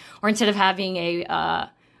differences, or instead of having a,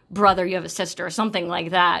 brother, you have a sister, or something like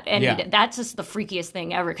that, and that's just the freakiest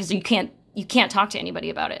thing ever because you can't talk to anybody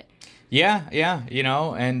about it. Yeah,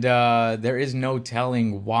 and there is no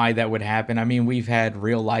telling why that would happen. I mean, we've had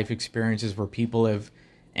real life experiences where people have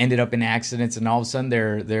ended up in accidents, and all of a sudden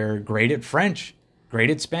they're great at French, great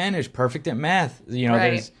at Spanish, perfect at math.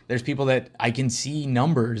 Right. There's people that I can see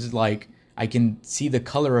numbers, like I can see the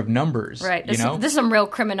color of numbers. Right. This is some real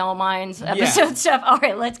Criminal Minds episode stuff. All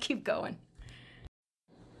right, let's keep going.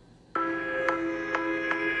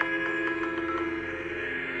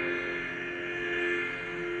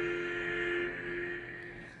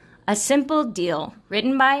 A Simple Deal,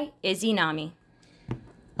 written by Izzy Nami.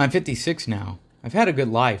 I'm 56 now. I've had a good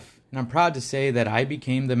life, and I'm proud to say that I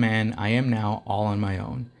became the man I am now all on my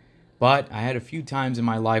own. But I had a few times in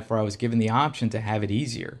my life where I was given the option to have it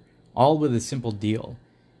easier, all with a simple deal.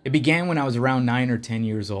 It began when I was around 9 or 10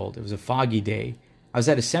 years old. It was a foggy day. I was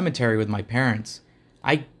at a cemetery with my parents.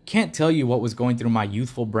 I can't tell you what was going through my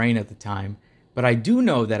youthful brain at the time, but I do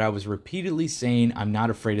know that I was repeatedly saying I'm not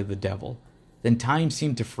afraid of the devil. Then time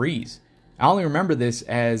seemed to freeze. I only remember this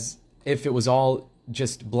as if it was all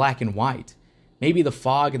just black and white. Maybe the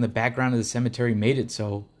fog in the background of the cemetery made it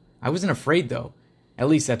so. I wasn't afraid though. At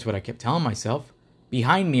least that's what I kept telling myself.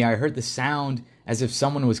 Behind me, I heard the sound as if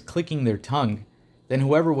someone was clicking their tongue. Then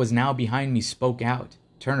whoever was now behind me spoke out.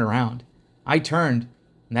 Turn around. I turned,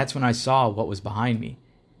 and that's when I saw what was behind me.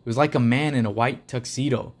 It was like a man in a white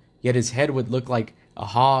tuxedo, yet his head would look like a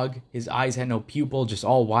hog. His eyes had no pupil, just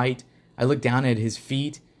all white. I looked down at his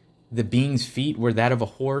feet. The being's feet were that of a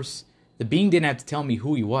horse. The being didn't have to tell me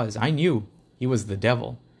who he was. I knew he was the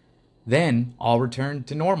devil. Then all returned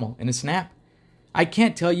to normal in a snap. I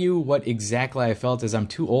can't tell you what exactly I felt, as I'm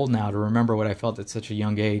too old now to remember what I felt at such a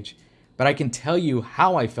young age. But I can tell you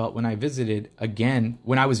how I felt when I was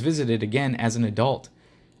visited again as an adult.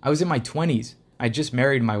 I was in my 20s. I just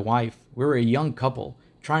married my wife. We were a young couple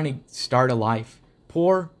trying to start a life,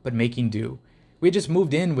 poor but making do. We had just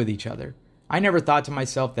moved in with each other. I never thought to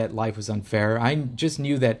myself that life was unfair. I just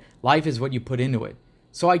knew that life is what you put into it.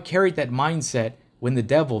 So I carried that mindset when the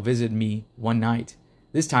devil visited me one night.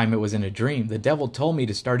 This time it was in a dream. The devil told me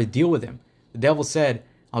to start a deal with him. The devil said,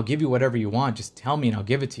 I'll give you whatever you want. Just tell me and I'll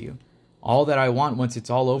give it to you. All that I want once it's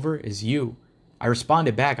all over is you. I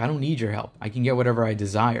responded back, I don't need your help. I can get whatever I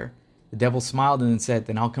desire. The devil smiled and then said,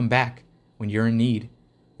 then I'll come back when you're in need.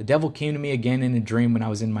 The devil came to me again in a dream when I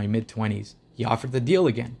was in my mid-20s. He offered the deal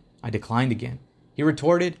again. I declined again. He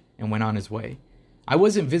retorted and went on his way. I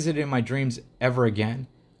wasn't visited in my dreams ever again,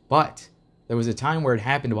 but there was a time where it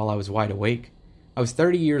happened while I was wide awake. I was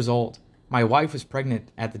 30 years old. My wife was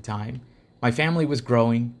pregnant at the time. My family was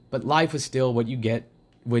growing, but life was still what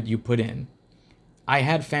you put in. I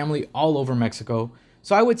had family all over Mexico,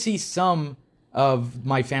 so I would see some of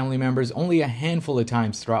my family members only a handful of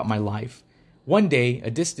times throughout my life. One day,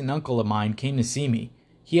 a distant uncle of mine came to see me.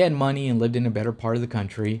 He had money and lived in a better part of the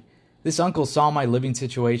country. This uncle saw my living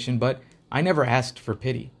situation, but I never asked for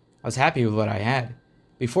pity. I was happy with what I had.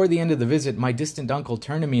 Before the end of the visit, my distant uncle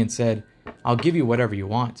turned to me and said, I'll give you whatever you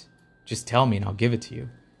want. Just tell me and I'll give it to you.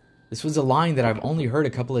 This was a line that I've only heard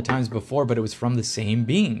a couple of times before, but it was from the same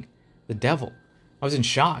being, the devil. I was in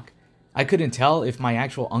shock. I couldn't tell if my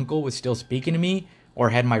actual uncle was still speaking to me,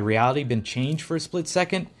 or had my reality been changed for a split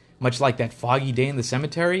second, much like that foggy day in the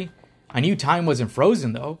cemetery. I knew time wasn't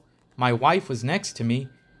frozen, though. My wife was next to me.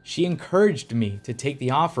 She encouraged me to take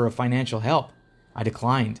the offer of financial help. I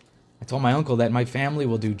declined. I told my uncle that my family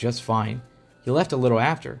will do just fine. He left a little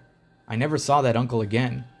after. I never saw that uncle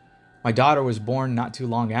again. My daughter was born not too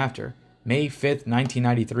long after. May 5th,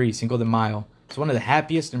 1993, Cinco de Mayo. It was one of the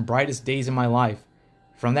happiest and brightest days in my life.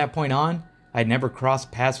 From that point on, I had never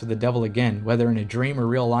crossed paths with the devil again, whether in a dream or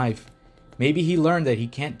real life. Maybe he learned that he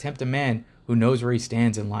can't tempt a man who knows where he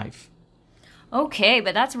stands in life. Okay,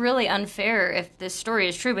 but that's really unfair if this story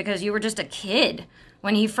is true because you were just a kid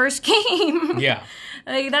when he first came. Yeah.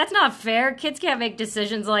 Like, that's not fair. Kids can't make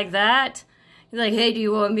decisions like that. He's like, hey, do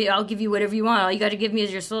you want me? I'll give you whatever you want. All you got to give me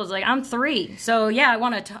is your soul. It's like, I'm 3. So, yeah, I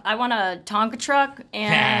want a Tonka truck.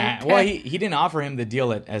 And Well, he didn't offer him the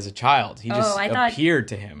deal as a child. He just appeared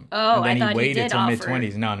to him. Oh, and then I thought he waited he did till offer.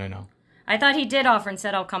 mid-20s. No. I thought he did offer and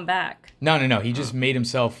said, I'll come back. No. He just made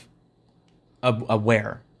himself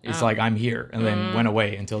aware. It's like, I'm here, and then went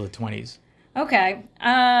away until the 20s. Okay.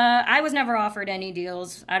 I was never offered any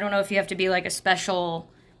deals. I don't know if you have to be like a special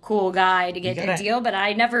cool guy to get a deal, but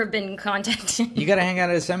I never have been contacted. You got to hang out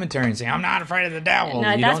at a cemetery and say, I'm not afraid of the devil.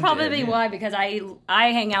 No, that's probably why, because I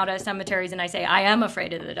hang out at cemeteries and I say, I am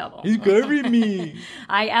afraid of the devil. He's carrying me.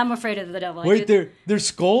 I am afraid of the devil. Wait, there's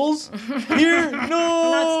skulls? Here?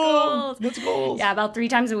 No! Not skulls. Yeah, about 3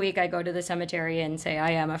 times a week I go to the cemetery and say,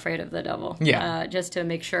 I am afraid of the devil. Yeah. Just to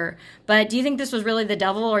make sure. But do you think this was really the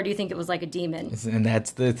devil, or do you think it was like a demon? And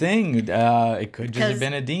that's the thing. It could just have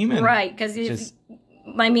been a demon. Right, because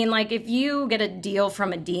if you get a deal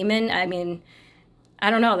from a demon, I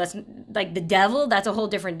don't know. That's like the devil. That's a whole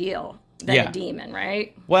different deal than a demon,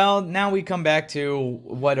 right? Well, now we come back to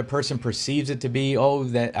what a person perceives it to be. Oh,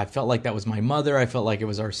 that I felt like that was my mother. I felt like it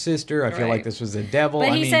was our sister. I feel like this was the devil.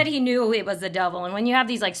 But he said he knew it was the devil. And when you have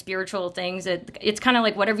these like spiritual things, it's kind of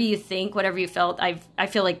like whatever you think, whatever you felt. I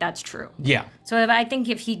feel like that's true. Yeah. So I think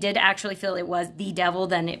if he did actually feel it was the devil,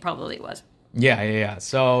 then it probably was. Yeah.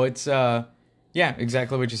 So it's yeah,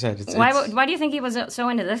 exactly what you said. Why do you think he was so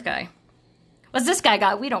into this guy? What's this guy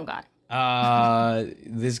got? We don't got.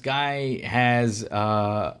 This guy has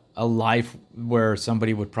a life where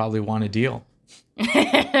somebody would probably want a deal.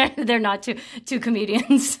 They're not two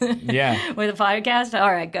comedians. Yeah. With a podcast. All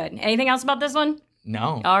right, good. Anything else about this one?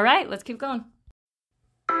 No. All right, let's keep going.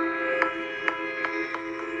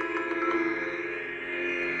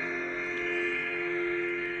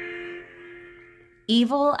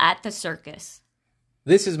 Evil at the Circus.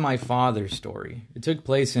 This is my father's story. It took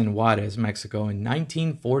place in Juarez, Mexico in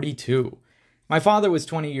 1942. My father was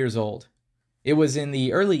 20 years old. It was in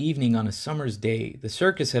the early evening on a summer's day. The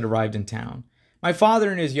circus had arrived in town. My father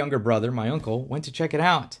and his younger brother, my uncle, went to check it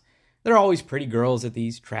out. There are always pretty girls at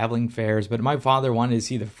these traveling fairs, but my father wanted to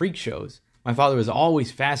see the freak shows. My father was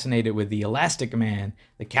always fascinated with the Elastic Man,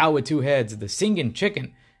 the cow with 2 heads, the singing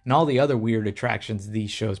chicken, and all the other weird attractions these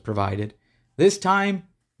shows provided. This time,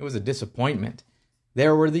 it was a disappointment.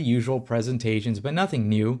 There were the usual presentations, but nothing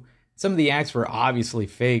new. Some of the acts were obviously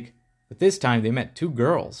fake, but this time they met 2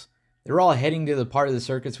 girls. They were all heading to the part of the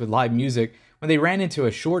circus with live music when they ran into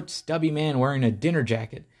a short, stubby man wearing a dinner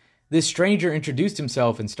jacket. This stranger introduced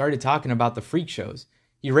himself and started talking about the freak shows.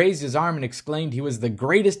 He raised his arm and exclaimed he was the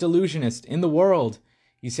greatest illusionist in the world.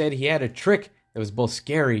 He said he had a trick that was both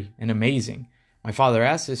scary and amazing. My father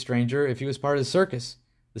asked this stranger if he was part of the circus.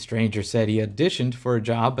 The stranger said he auditioned for a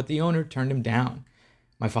job, but the owner turned him down.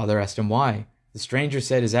 My father asked him why. The stranger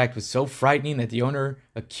said his act was so frightening that the owner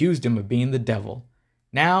accused him of being the devil.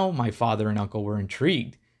 Now my father and uncle were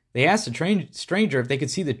intrigued. They asked the stranger if they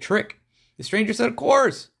could see the trick. The stranger said, of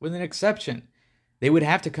course, with an exception. They would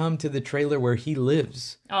have to come to the trailer where he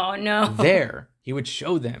lives. Oh, no. There, he would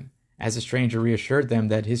show them, as the stranger reassured them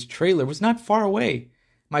that his trailer was not far away.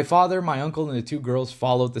 My father, my uncle, and the 2 girls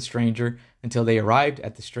followed the stranger until they arrived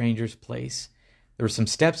at the stranger's place. There were some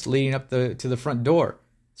steps leading up to the front door.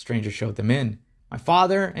 The stranger showed them in. My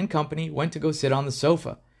father and company went to go sit on the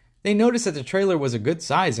sofa. They noticed that the trailer was a good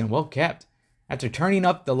size and well kept. After turning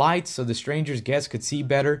up the lights so the stranger's guests could see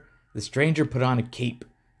better, the stranger put on a cape,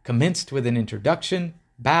 commenced with an introduction,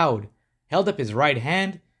 bowed, held up his right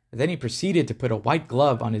hand, and then he proceeded to put a white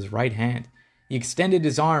glove on his right hand. He extended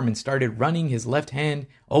his arm and started running his left hand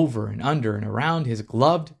over and under and around his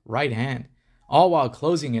gloved right hand, all while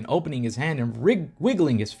closing and opening his hand and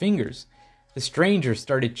wiggling his fingers. The stranger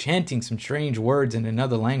started chanting some strange words in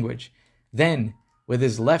another language. Then, with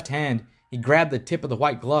his left hand, he grabbed the tip of the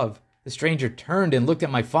white glove. The stranger turned and looked at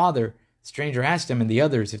my father. The stranger asked him and the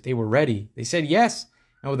others if they were ready. They said yes,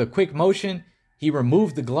 and with a quick motion, he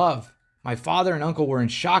removed the glove. My father and uncle were in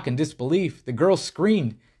shock and disbelief. The girl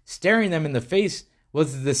screamed. Staring them in the face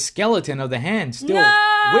was the skeleton of the hand, still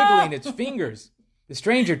wiggling its fingers. The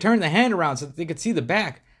stranger turned the hand around so that they could see the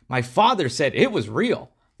back. My father said it was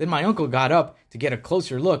real. Then my uncle got up to get a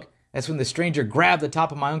closer look. That's when the stranger grabbed the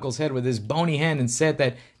top of my uncle's head with his bony hand and said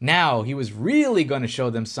that now he was really going to show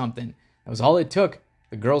them something. That was all it took.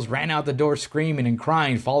 The girls ran out the door screaming and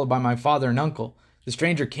crying, followed by my father and uncle. The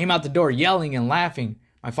stranger came out the door yelling and laughing.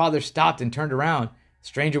 My father stopped and turned around. The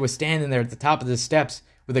stranger was standing there at the top of the steps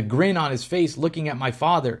with a grin on his face looking at my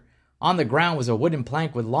father. On the ground was a wooden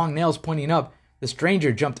plank with long nails pointing up. The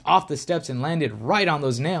stranger jumped off the steps and landed right on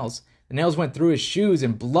those nails. The nails went through his shoes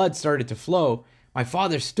and blood started to flow. My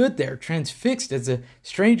father stood there, transfixed, as the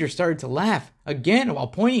stranger started to laugh, again while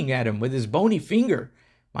pointing at him with his bony finger.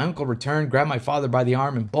 My uncle returned, grabbed my father by the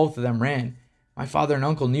arm, and both of them ran. My father and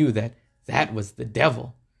uncle knew that was the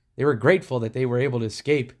devil. They were grateful that they were able to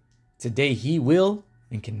escape. It's a day he will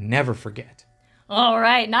and can never forget. All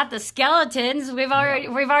right, not the skeletons. We've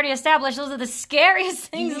already established those are the scariest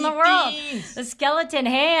things in the world. The skeleton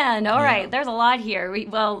hand. All right, there's a lot here.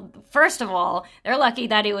 Well, first of all, they're lucky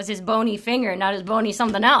that it was his bony finger, not his bony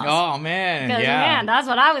something else. Oh, man, Because, man, that's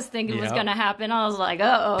what I was thinking was going to happen. I was like,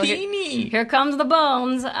 uh-oh. Here comes the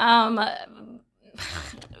bones.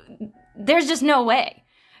 There's just no way.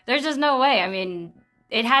 There's just no way. I mean,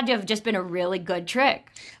 it had to have just been a really good trick.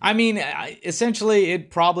 I mean, essentially, it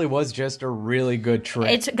probably was just a really good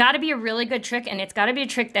trick. It's got to be a really good trick, and it's got to be a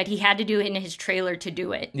trick that he had to do in his trailer to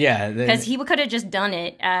do it. Yeah. Because he could have just done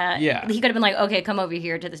it. He could have been like, okay, come over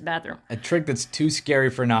here to this bathroom. A trick that's too scary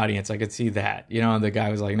for an audience. I could see that. You know, the guy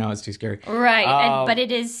was like, no, it's too scary. Right. But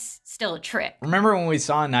it is still a trick. Remember when we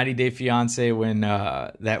saw 90 Day Fiancé when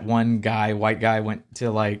that one guy, white guy, went to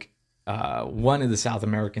like one of the South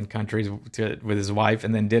American countries with his wife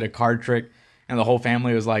and then did a card trick? And the whole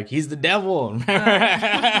family was like, he's the devil. Because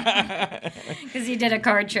he did a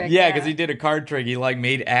card trick. Yeah, because he did a card trick. He like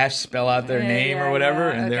made Ash spell out their name or whatever.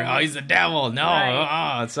 And they're, he's the devil. No.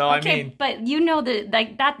 Right. So, okay, I mean. But you know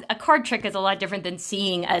that a card trick is a lot different than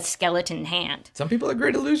seeing a skeleton hand. Some people are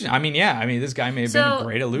great illusion. I mean, yeah. I mean, this guy may have been a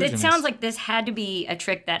great illusionist. It sounds like this had to be a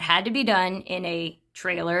trick that had to be done in a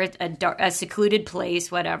trailer, a secluded place,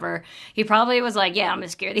 whatever. He probably was like, yeah, I'm gonna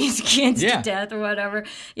scare these kids to death or whatever.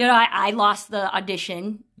 You know, I lost the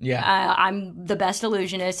audition. Yeah. I'm the best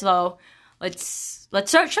illusionist, so let's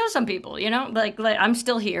show some people, you know? Like I'm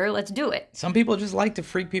still here, let's do it. Some people just like to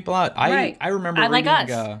freak people out. I remember reading, like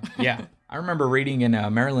us. I remember reading in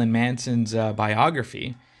Marilyn Manson's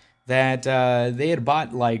biography that they had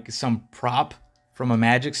bought like some prop from a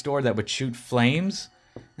magic store that would shoot flames.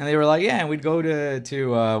 And they were like, yeah, and we'd go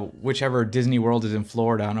to whichever Disney World is in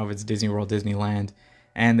Florida. I don't know if it's Disney World, Disneyland.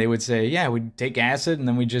 And they would say, yeah, we'd take acid and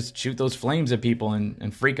then we'd just shoot those flames at people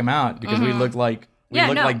and freak them out because we looked like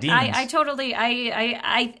like demons. I totally,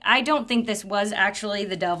 I don't think this was actually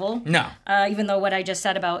the devil. No. Even though what I just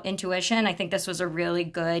said about intuition, I think this was a really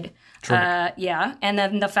good trick. And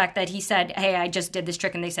then the fact that he said, hey, I just did this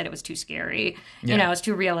trick and they said it was too scary. Yeah. You know, it's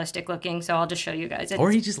too realistic looking, so I'll just show you guys. Or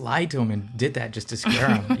he just lied to him and did that just to scare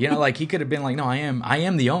him. You know, like he could have been like, no, I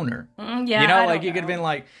am the owner. Yeah. You know, like he could have been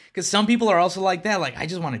like, because some people are also like that. Like, I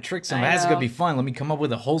just want to trick somebody. That's going to be fun. Let me come up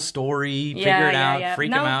with a whole story, figure it out,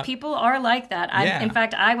 freak them out. No, people are like that. In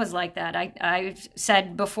fact, I was like that. I've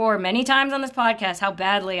said before many times on this podcast how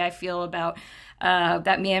badly I feel about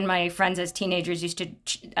that me and my friends as teenagers used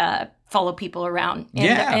to follow people around.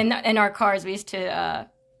 In our cars, we used to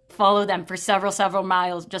follow them for several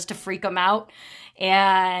miles just to freak them out.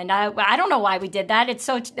 And I don't know why we did that. It's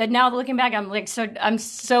so now looking back, I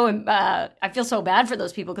feel so bad for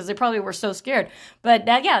those people because they probably were so scared. But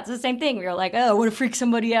it's the same thing. We were like, oh, I want to freak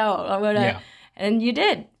somebody out. And you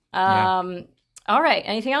did. All right.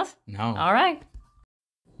 Anything else? No. All right.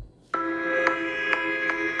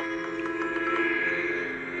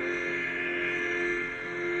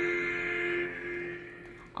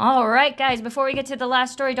 All right, guys, before we get to the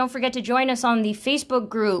last story, don't forget to join us on the Facebook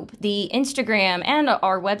group, the Instagram, and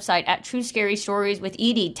our website at True Scary Stories with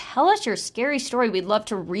Edie. Tell us your scary story. We'd love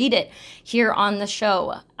to read it here on the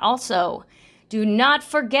show. Also, do not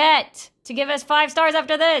forget to give us 5 stars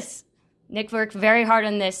after this. Nick worked very hard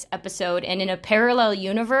on this episode, and in a parallel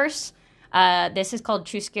universe, this is called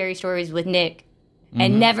True Scary Stories with Nick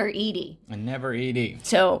and never Edie. And never Edie.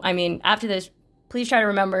 So, I mean, after this, please try to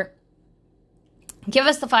remember, give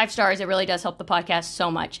us the 5 stars. It really does help the podcast so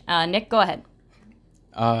much. Nick, go ahead.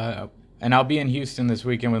 And I'll be in Houston this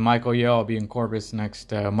weekend with Michael Yo. I'll be in Corpus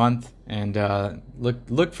next month. And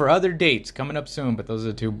look for other dates coming up soon, but those are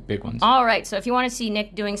the 2 big ones. All right. So if you want to see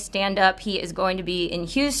Nick doing stand-up, he is going to be in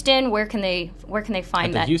Houston. Where can they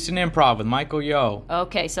find that? At the Houston Improv with Michael Yo.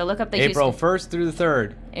 Okay, so look up the April 1st through the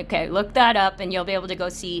 3rd. Okay, look that up, and you'll be able to go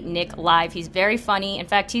see Nick live. He's very funny. In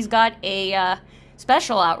fact, he's got a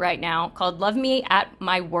special out right now called Love Me at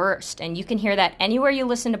My Worst, and you can hear that anywhere you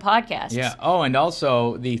listen to podcasts. Yeah. Oh, and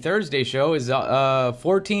also the Thursday show is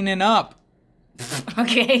 14 and up.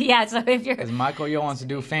 Okay, yeah. So if you're, because Michael Yo wants to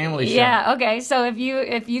do a family show. Yeah. Okay. So if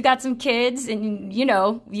you got some kids and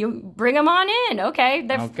you bring them on in. Okay.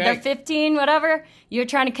 They're 15, whatever. You're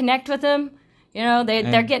trying to connect with them. You know,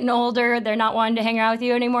 they're getting older. They're not wanting to hang out with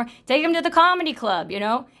you anymore. Take them to the comedy club, you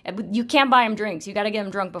know. You can't buy them drinks. You got to get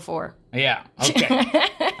them drunk before. Yeah, okay.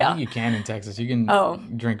 I think you can in Texas. You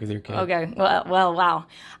can drink with your kid. Okay, well,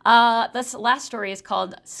 wow. This last story is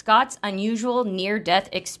called Scott's Unusual Near-Death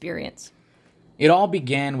Experience. It all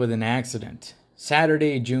began with an accident.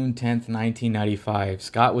 Saturday, June 10th, 1995.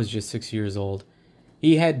 Scott was just 6 years old.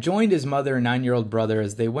 He had joined his mother and 9-year-old brother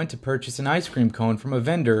as they went to purchase an ice cream cone from a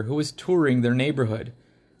vendor who was touring their neighborhood.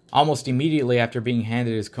 Almost immediately after being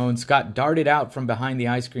handed his cone, Scott darted out from behind the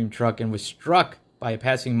ice cream truck and was struck by a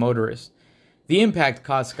passing motorist. The impact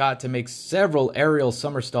caused Scott to make several aerial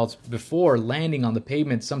somersaults before landing on the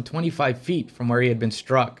pavement some 25 feet from where he had been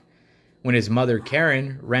struck. When his mother,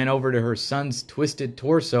 Karen, ran over to her son's twisted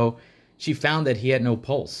torso, she found that he had no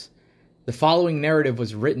pulse. The following narrative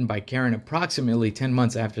was written by Karen approximately 10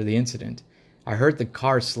 months after the incident. I heard the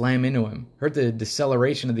car slam into him, heard the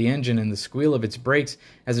deceleration of the engine and the squeal of its brakes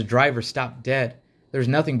as the driver stopped dead. There was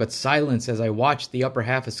nothing but silence as I watched the upper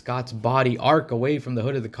half of Scott's body arc away from the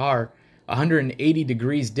hood of the car, 180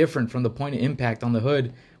 degrees different from the point of impact on the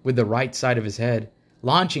hood with the right side of his head,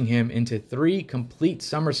 launching him into 3 complete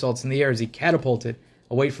somersaults in the air as he catapulted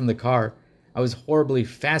away from the car. I was horribly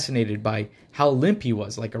fascinated by how limp he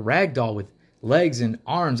was, like a rag doll with legs and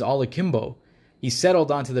arms all akimbo. He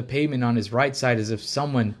settled onto the pavement on his right side as if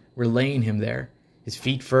someone were laying him there. His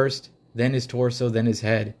feet first, then his torso, then his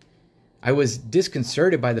head. I was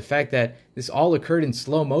disconcerted by the fact that this all occurred in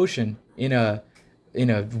slow motion in a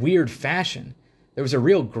weird fashion. There was a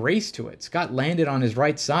real grace to it. Scott landed on his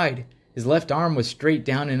right side. His left arm was straight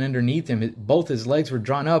down and underneath him. Both his legs were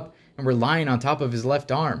drawn up and were lying on top of his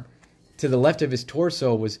left arm. To the left of his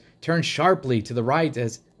torso was turned sharply to the right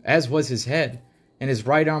as was his head, and his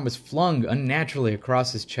right arm was flung unnaturally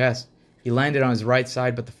across his chest. He landed on his right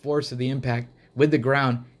side, but the force of the impact with the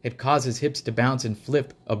ground had caused his hips to bounce and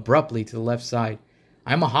flip abruptly to the left side.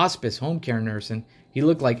 I'm a hospice home care nurse, and he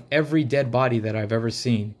looked like every dead body that I've ever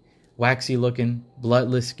seen. Waxy looking,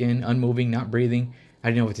 bloodless skin, unmoving, not breathing. I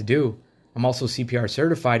didn't know what to do. I'm also CPR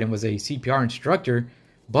certified and was a CPR instructor,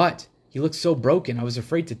 but he looked so broken, I was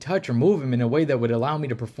afraid to touch or move him in a way that would allow me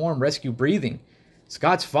to perform rescue breathing.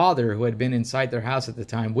 Scott's father, who had been inside their house at the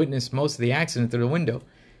time, witnessed most of the accident through the window.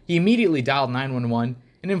 He immediately dialed 911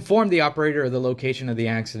 and informed the operator of the location of the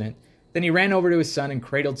accident. Then he ran over to his son and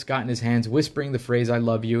cradled Scott in his hands, whispering the phrase, "I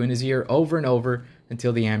love you," in his ear over and over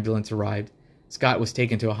until the ambulance arrived. Scott was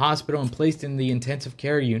taken to a hospital and placed in the intensive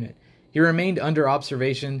care unit. He remained under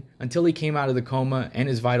observation until he came out of the coma and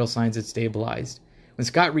his vital signs had stabilized. When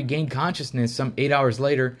Scott regained consciousness some 8 hours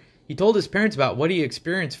later, he told his parents about what he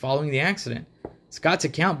experienced following the accident. Scott's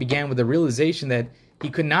account began with the realization that he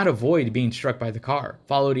could not avoid being struck by the car,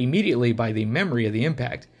 followed immediately by the memory of the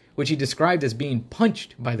impact, which he described as being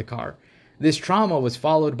punched by the car. This trauma was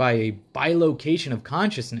followed by a bilocation of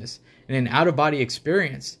consciousness and an out-of-body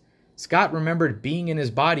experience. Scott remembered being in his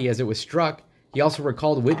body as it was struck. He also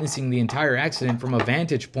recalled witnessing the entire accident from a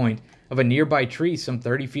vantage point of a nearby tree some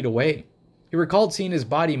 30 feet away. He recalled seeing his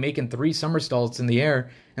body making 3 somersaults in the air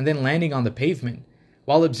and then landing on the pavement.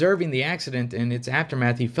 While observing the accident and its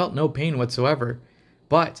aftermath, he felt no pain whatsoever.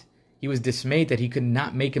 But he was dismayed that he could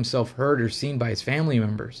not make himself heard or seen by his family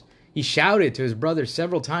members. He shouted to his brother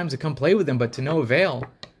several times to come play with him, but to no avail.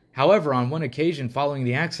 However, on one occasion following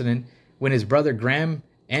the accident, when his brother Graham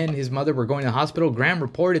and his mother were going to the hospital, Graham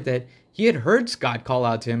reported that he had heard Scott call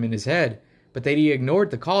out to him in his head, but that he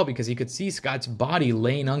ignored the call because he could see Scott's body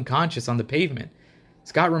laying unconscious on the pavement.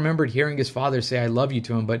 Scott remembered hearing his father say, "I love you"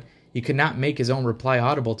 to him, but he could not make his own reply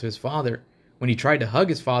audible to his father. When he tried to hug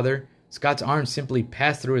his father, Scott's arms simply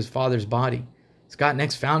passed through his father's body. Scott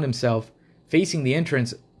next found himself facing the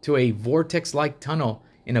entrance to a vortex-like tunnel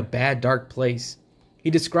in a bad, dark place. He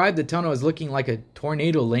described the tunnel as looking like a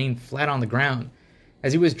tornado laying flat on the ground.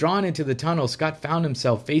 As he was drawn into the tunnel, Scott found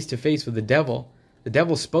himself face to face with the devil. The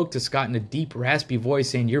devil spoke to Scott in a deep, raspy voice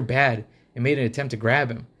saying, "You're bad," and made an attempt to grab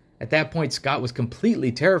him. At that point, Scott was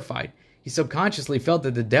completely terrified. He subconsciously felt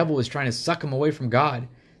that the devil was trying to suck him away from God.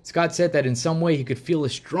 Scott said that in some way he could feel a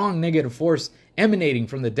strong negative force emanating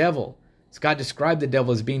from the devil. Scott described the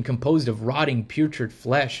devil as being composed of rotting, putrid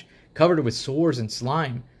flesh, covered with sores and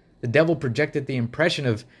slime. The devil projected the impression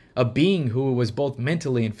of a being who was both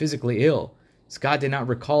mentally and physically ill. Scott did not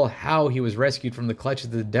recall how he was rescued from the clutches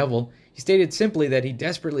of the devil. He stated simply that he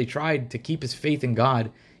desperately tried to keep his faith in God.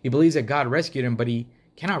 He believes that God rescued him, but he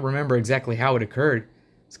cannot remember exactly how it occurred.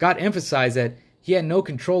 Scott emphasized that he had no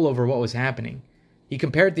control over what was happening. He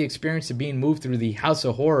compared the experience to being moved through the House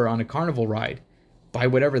of Horror on a carnival ride. By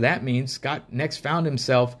whatever that means, Scott next found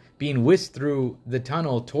himself being whisked through the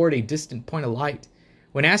tunnel toward a distant point of light.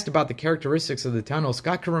 When asked about the characteristics of the tunnel,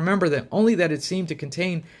 Scott could remember that only that it seemed to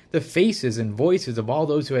contain the faces and voices of all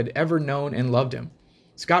those who had ever known and loved him.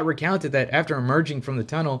 Scott recounted that after emerging from the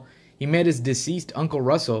tunnel, he met his deceased Uncle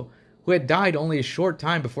Russell, who had died only a short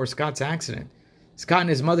time before Scott's accident. Scott and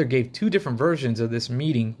his mother gave two different versions of this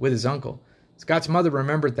meeting with his uncle. Scott's mother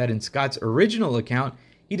remembered that in Scott's original account,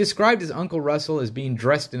 he described his Uncle Russell as being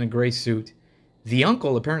dressed in a gray suit. The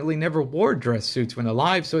uncle apparently never wore dress suits when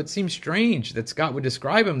alive, so it seemed strange that Scott would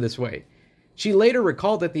describe him this way. She later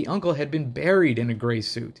recalled that the uncle had been buried in a gray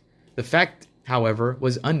suit. The fact, however,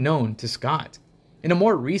 was unknown to Scott. In a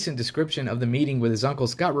more recent description of the meeting with his uncle,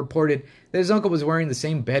 Scott reported that his uncle was wearing the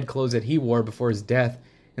same bedclothes that he wore before his death,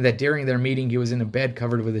 and that during their meeting he was in a bed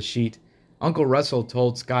covered with a sheet. Uncle Russell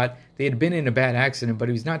told Scott they had been in a bad accident, but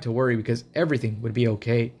he was not to worry because everything would be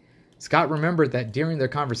okay. Scott remembered that during their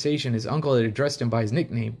conversation, his uncle had addressed him by his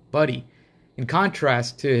nickname, Buddy. In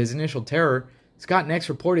contrast to his initial terror, Scott next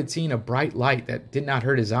reported seeing a bright light that did not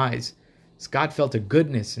hurt his eyes. Scott felt a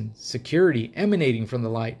goodness and security emanating from the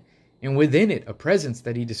light, and within it a presence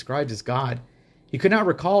that he described as God. He could not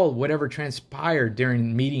recall whatever transpired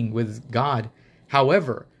during meeting with God.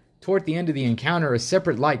 However, toward the end of the encounter, a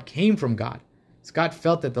separate light came from God. Scott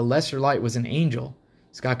felt that the lesser light was an angel.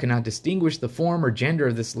 Scott could not distinguish the form or gender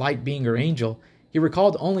of this light being or angel. He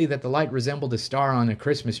recalled only that the light resembled a star on a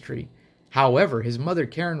Christmas tree. However, his mother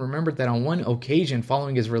Karen remembered that on one occasion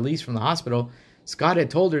following his release from the hospital, Scott had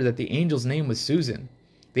told her that the angel's name was Susan.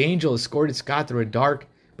 The angel escorted Scott through a dark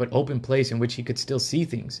but open place in which he could still see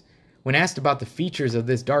things. When asked about the features of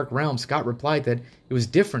this dark realm, Scott replied that it was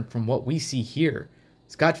different from what we see here.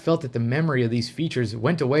 Scott felt that the memory of these features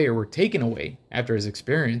went away or were taken away after his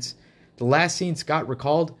experience. The last scene Scott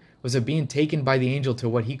recalled was of being taken by the angel to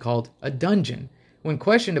what he called a dungeon. When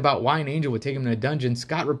questioned about why an angel would take him to a dungeon,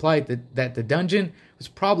 Scott replied that the dungeon was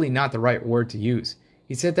probably not the right word to use.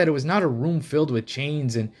 He said that it was not a room filled with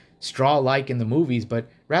chains and straw like in the movies, but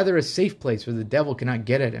rather a safe place where the devil cannot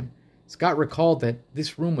get at him. Scott recalled that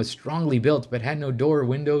this room was strongly built but had no door or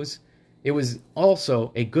windows. It was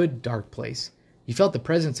also a good dark place. He felt the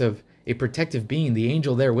presence of a protective being, the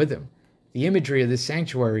angel there with him. The imagery of this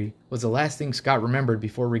sanctuary was the last thing Scott remembered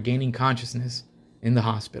before regaining consciousness in the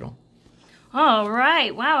hospital. All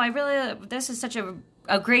right. Wow, this is such a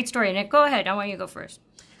great story. Nick, go ahead. I want you to go first.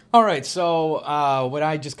 All right, so what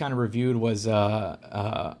I just kind of reviewed was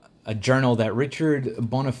a journal that Richard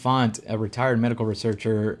Bonifant, a retired medical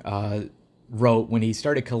researcher, wrote when he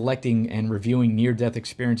started collecting and reviewing near-death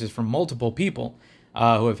experiences from multiple people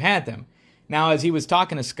who have had them. Now, as he was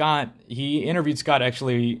talking to Scott, he interviewed Scott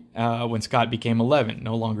actually when Scott became 11,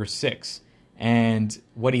 no longer 6. And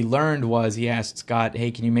what he learned was he asked Scott,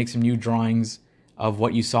 hey, can you make some new drawings of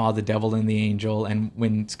what you saw, the devil and the angel? And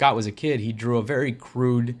when Scott was a kid, he drew a very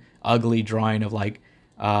crude, ugly drawing of like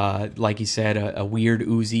he said, a weird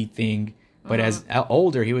oozy thing. But as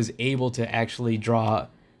older, he was able to actually draw,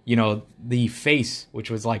 the face,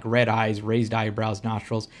 which was like red eyes, raised eyebrows,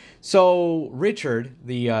 nostrils. So Richard,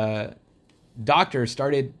 the doctor,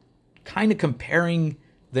 started kind of comparing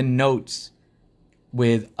the notes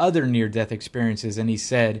with other near-death experiences, and he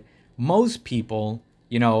said most people,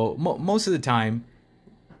 most of the time,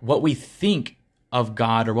 what we think of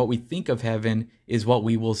God or what we think of heaven is what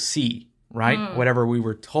we will see, right? Whatever we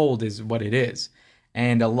were told is what it is.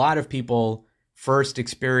 And a lot of people first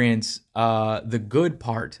experience the good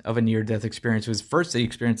part of a near-death experience was first they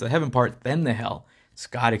experience the heaven part, then the hell.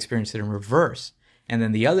 Scott experienced it in reverse. And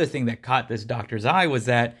then the other thing that caught this doctor's eye was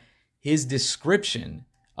that his description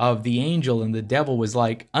of the angel and the devil was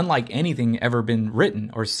like unlike anything ever been written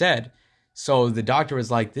or said. So the doctor was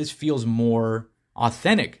like, this feels more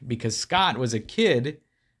authentic because Scott was a kid.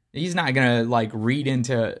 He's not going to read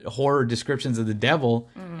into horror descriptions of the devil.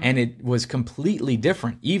 And it was completely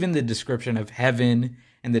different. Even the description of heaven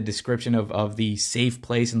and the description of the safe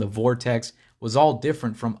place and the vortex was all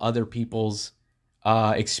different from other people's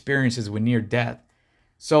experiences with near death.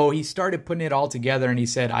 So he started putting it all together and he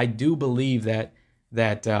said, I do believe that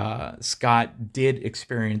Scott did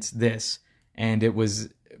experience this, and it was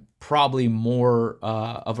probably more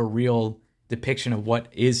of a real depiction of what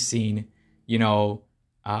is seen,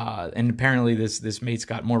 and apparently this made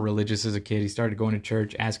Scott more religious as a kid. He started going to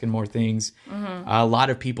church, asking more things. A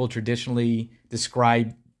lot of people traditionally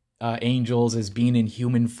describe angels as being in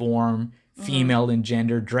human form, female in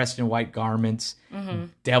gender, dressed in white garments.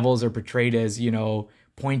 Devils are portrayed as,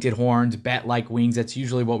 pointed horns, bat-like wings. That's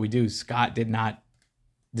usually what we do. Scott did not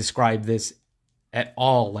describe this at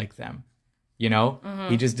all like them.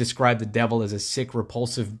 He just described the devil as a sick,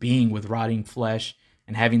 repulsive being with rotting flesh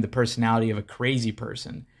and having the personality of a crazy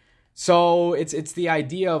person. So it's the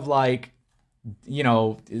idea of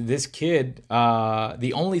this kid,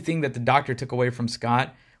 the only thing that the doctor took away from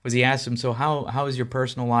Scott was he asked him, so how is your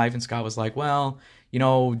personal life? And Scott was like, well,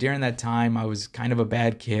 during that time I was kind of a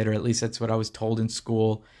bad kid, or at least that's what I was told in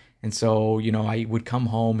school. And so, I would come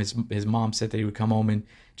home. His mom said that he would come home and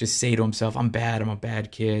just say to himself, I'm bad. I'm a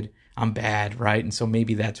bad kid. I'm bad. Right. And so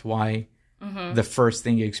maybe that's why the first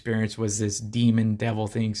thing you experienced was this demon devil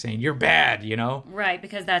thing saying, you're bad, Right.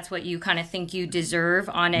 Because that's what you kind of think you deserve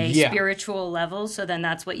on a spiritual level. So then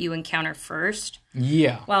that's what you encounter first.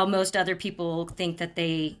 Yeah. While most other people think that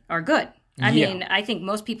they are good. I mean, I think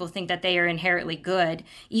most people think that they are inherently good,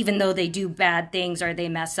 even though they do bad things or they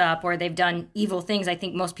mess up or they've done evil things. I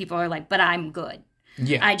think most people are like, but I'm good.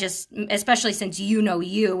 Yeah. Especially since you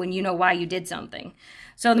and you know why you did something.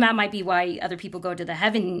 So that might be why other people go to the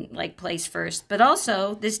heaven place first. But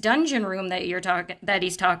also this dungeon room that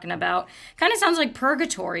he's talking about kind of sounds like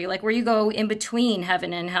purgatory, like where you go in between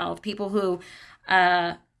heaven and hell. People who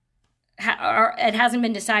it hasn't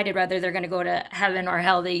been decided whether they're going to go to heaven or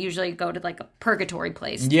hell. They usually go to like a purgatory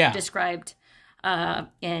place described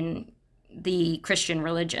in the Christian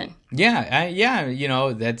religion.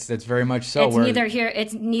 That's very much so.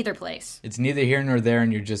 It's neither place. It's neither here nor there,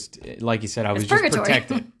 and you're just, like you said, I was just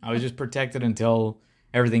protected. I was just protected until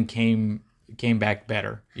everything came back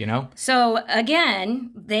better, So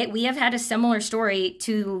again, we have had a similar story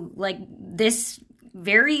to like this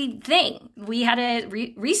very thing. We had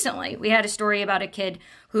recently we had a story about a kid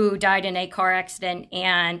who died in a car accident,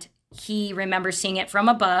 and he remembers seeing it from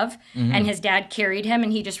above, and his dad carried him,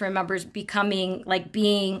 and he just remembers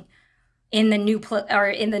being in the new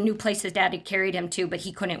place his dad had carried him to, but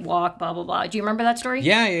he couldn't walk, blah blah blah. Do you remember that story?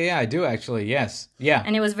 Yeah, I do actually. Yes. Yeah.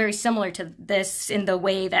 And it was very similar to this in the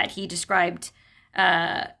way that he described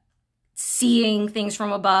seeing things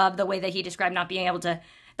from above, the way that he described not being able to,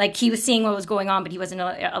 like, he was seeing what was going on, but he wasn't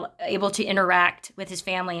able to interact with his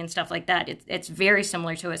family and stuff like that. It's very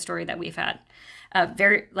similar to a story that we've had. I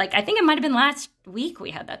think it might have been last week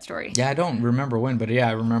we had that story. Yeah, I don't remember when, but yeah,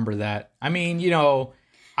 I remember that. I mean,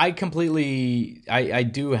 I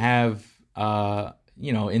do have,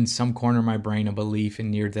 in some corner of my brain, a belief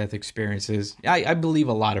in near-death experiences. I believe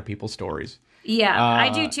a lot of people's stories. Yeah, I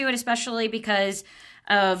do too, and especially because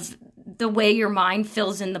of the way your mind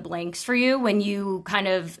fills in the blanks for you when you kind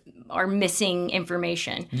of are missing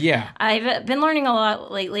information. Yeah. I've been learning a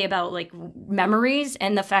lot lately about like memories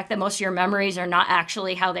and the fact that most of your memories are not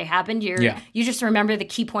actually how they happened. You just remember the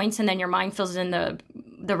key points and then your mind fills in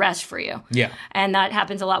the rest for you. Yeah. And that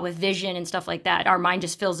happens a lot with vision and stuff like that. Our mind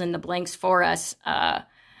just fills in the blanks for us,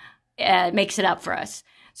 makes it up for us.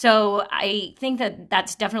 So I think that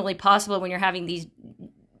that's definitely possible when you're having these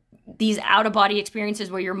out-of-body experiences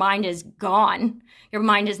where your mind is gone. Your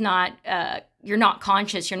mind is not, you're not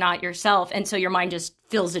conscious, you're not yourself, and so your mind just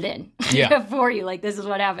fills it in for you, like, this is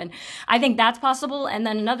what happened. I think that's possible. And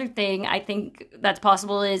then another thing I think that's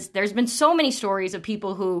possible is there's been so many stories of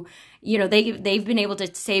people who, they've been able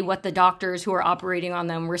to say what the doctors who are operating on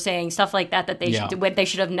them were saying, stuff like that they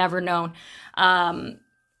should have never known.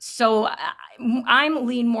 So I'm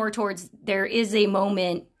lean more towards there is a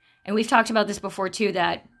moment, and we've talked about this before too,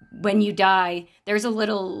 that when you die, there's a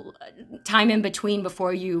little time in between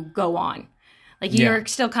before you go on. Like, you're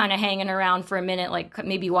still kind of hanging around for a minute, like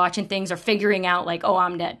maybe watching things or figuring out like, oh,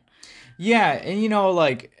 I'm dead. Yeah. And,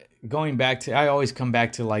 like going back to, I always come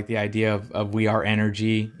back to like the idea of we are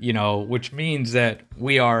energy, which means that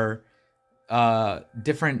we are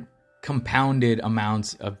different compounded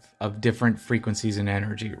amounts of different frequencies and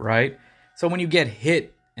energy, right? So when you get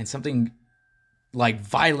hit and something like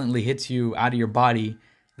violently hits you out of your body,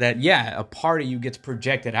 that, a part of you gets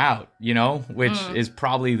projected out, which is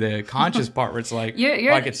probably the conscious part where it's like,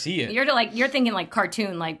 I could see it. You're thinking like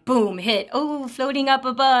cartoon, like boom, hit, oh, floating up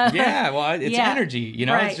above. Yeah, well, it's energy,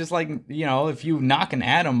 right. It's just like, if you knock an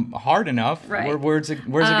atom hard enough, right. where's it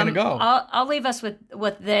going to go? I'll leave us with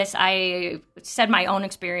this. I said my own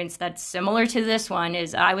experience that's similar to this one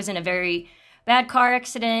is I was in a very bad car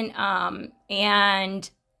accident, and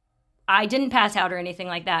I didn't pass out or anything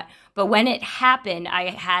like that. But when it happened, I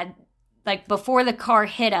had, like, before the car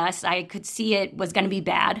hit us, I could see it was going to be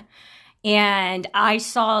bad. And I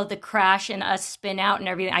saw the crash and us spin out and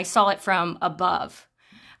everything. I saw it from above.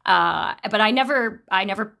 But I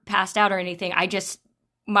never passed out or anything. I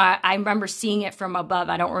remember seeing it from above.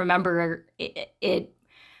 I don't remember it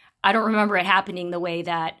happening the way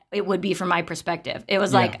that it would be from my perspective. It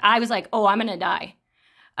was like, I was like, oh, I'm going to die.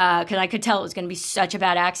 Because I could tell it was going to be such a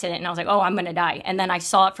bad accident. And I was like, oh, I'm going to die. And then I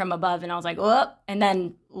saw it from above and I was like, oh. And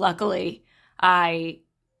then luckily I,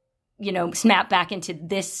 snapped back into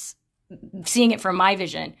this seeing it from my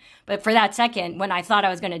vision. But for that second, when I thought I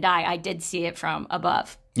was going to die, I did see it from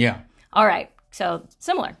above. Yeah. All right. So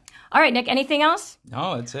similar. All right, Nick, anything else?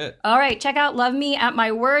 No, that's it. All right. Check out Love Me at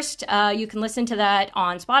My Worst. You can listen to that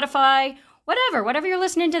on Spotify, whatever you're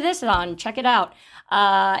listening to this on, check it out.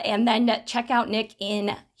 And then check out Nick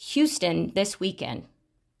in Houston this weekend.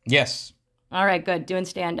 Yes. All right, good. Doing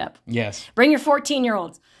stand-up. Yes. Bring your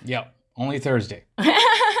 14-year-olds. Yep. Only Thursday.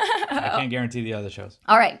 I can't guarantee the other shows.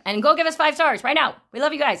 All right. And go give us 5 stars right now. We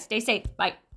love you guys. Stay safe. Bye.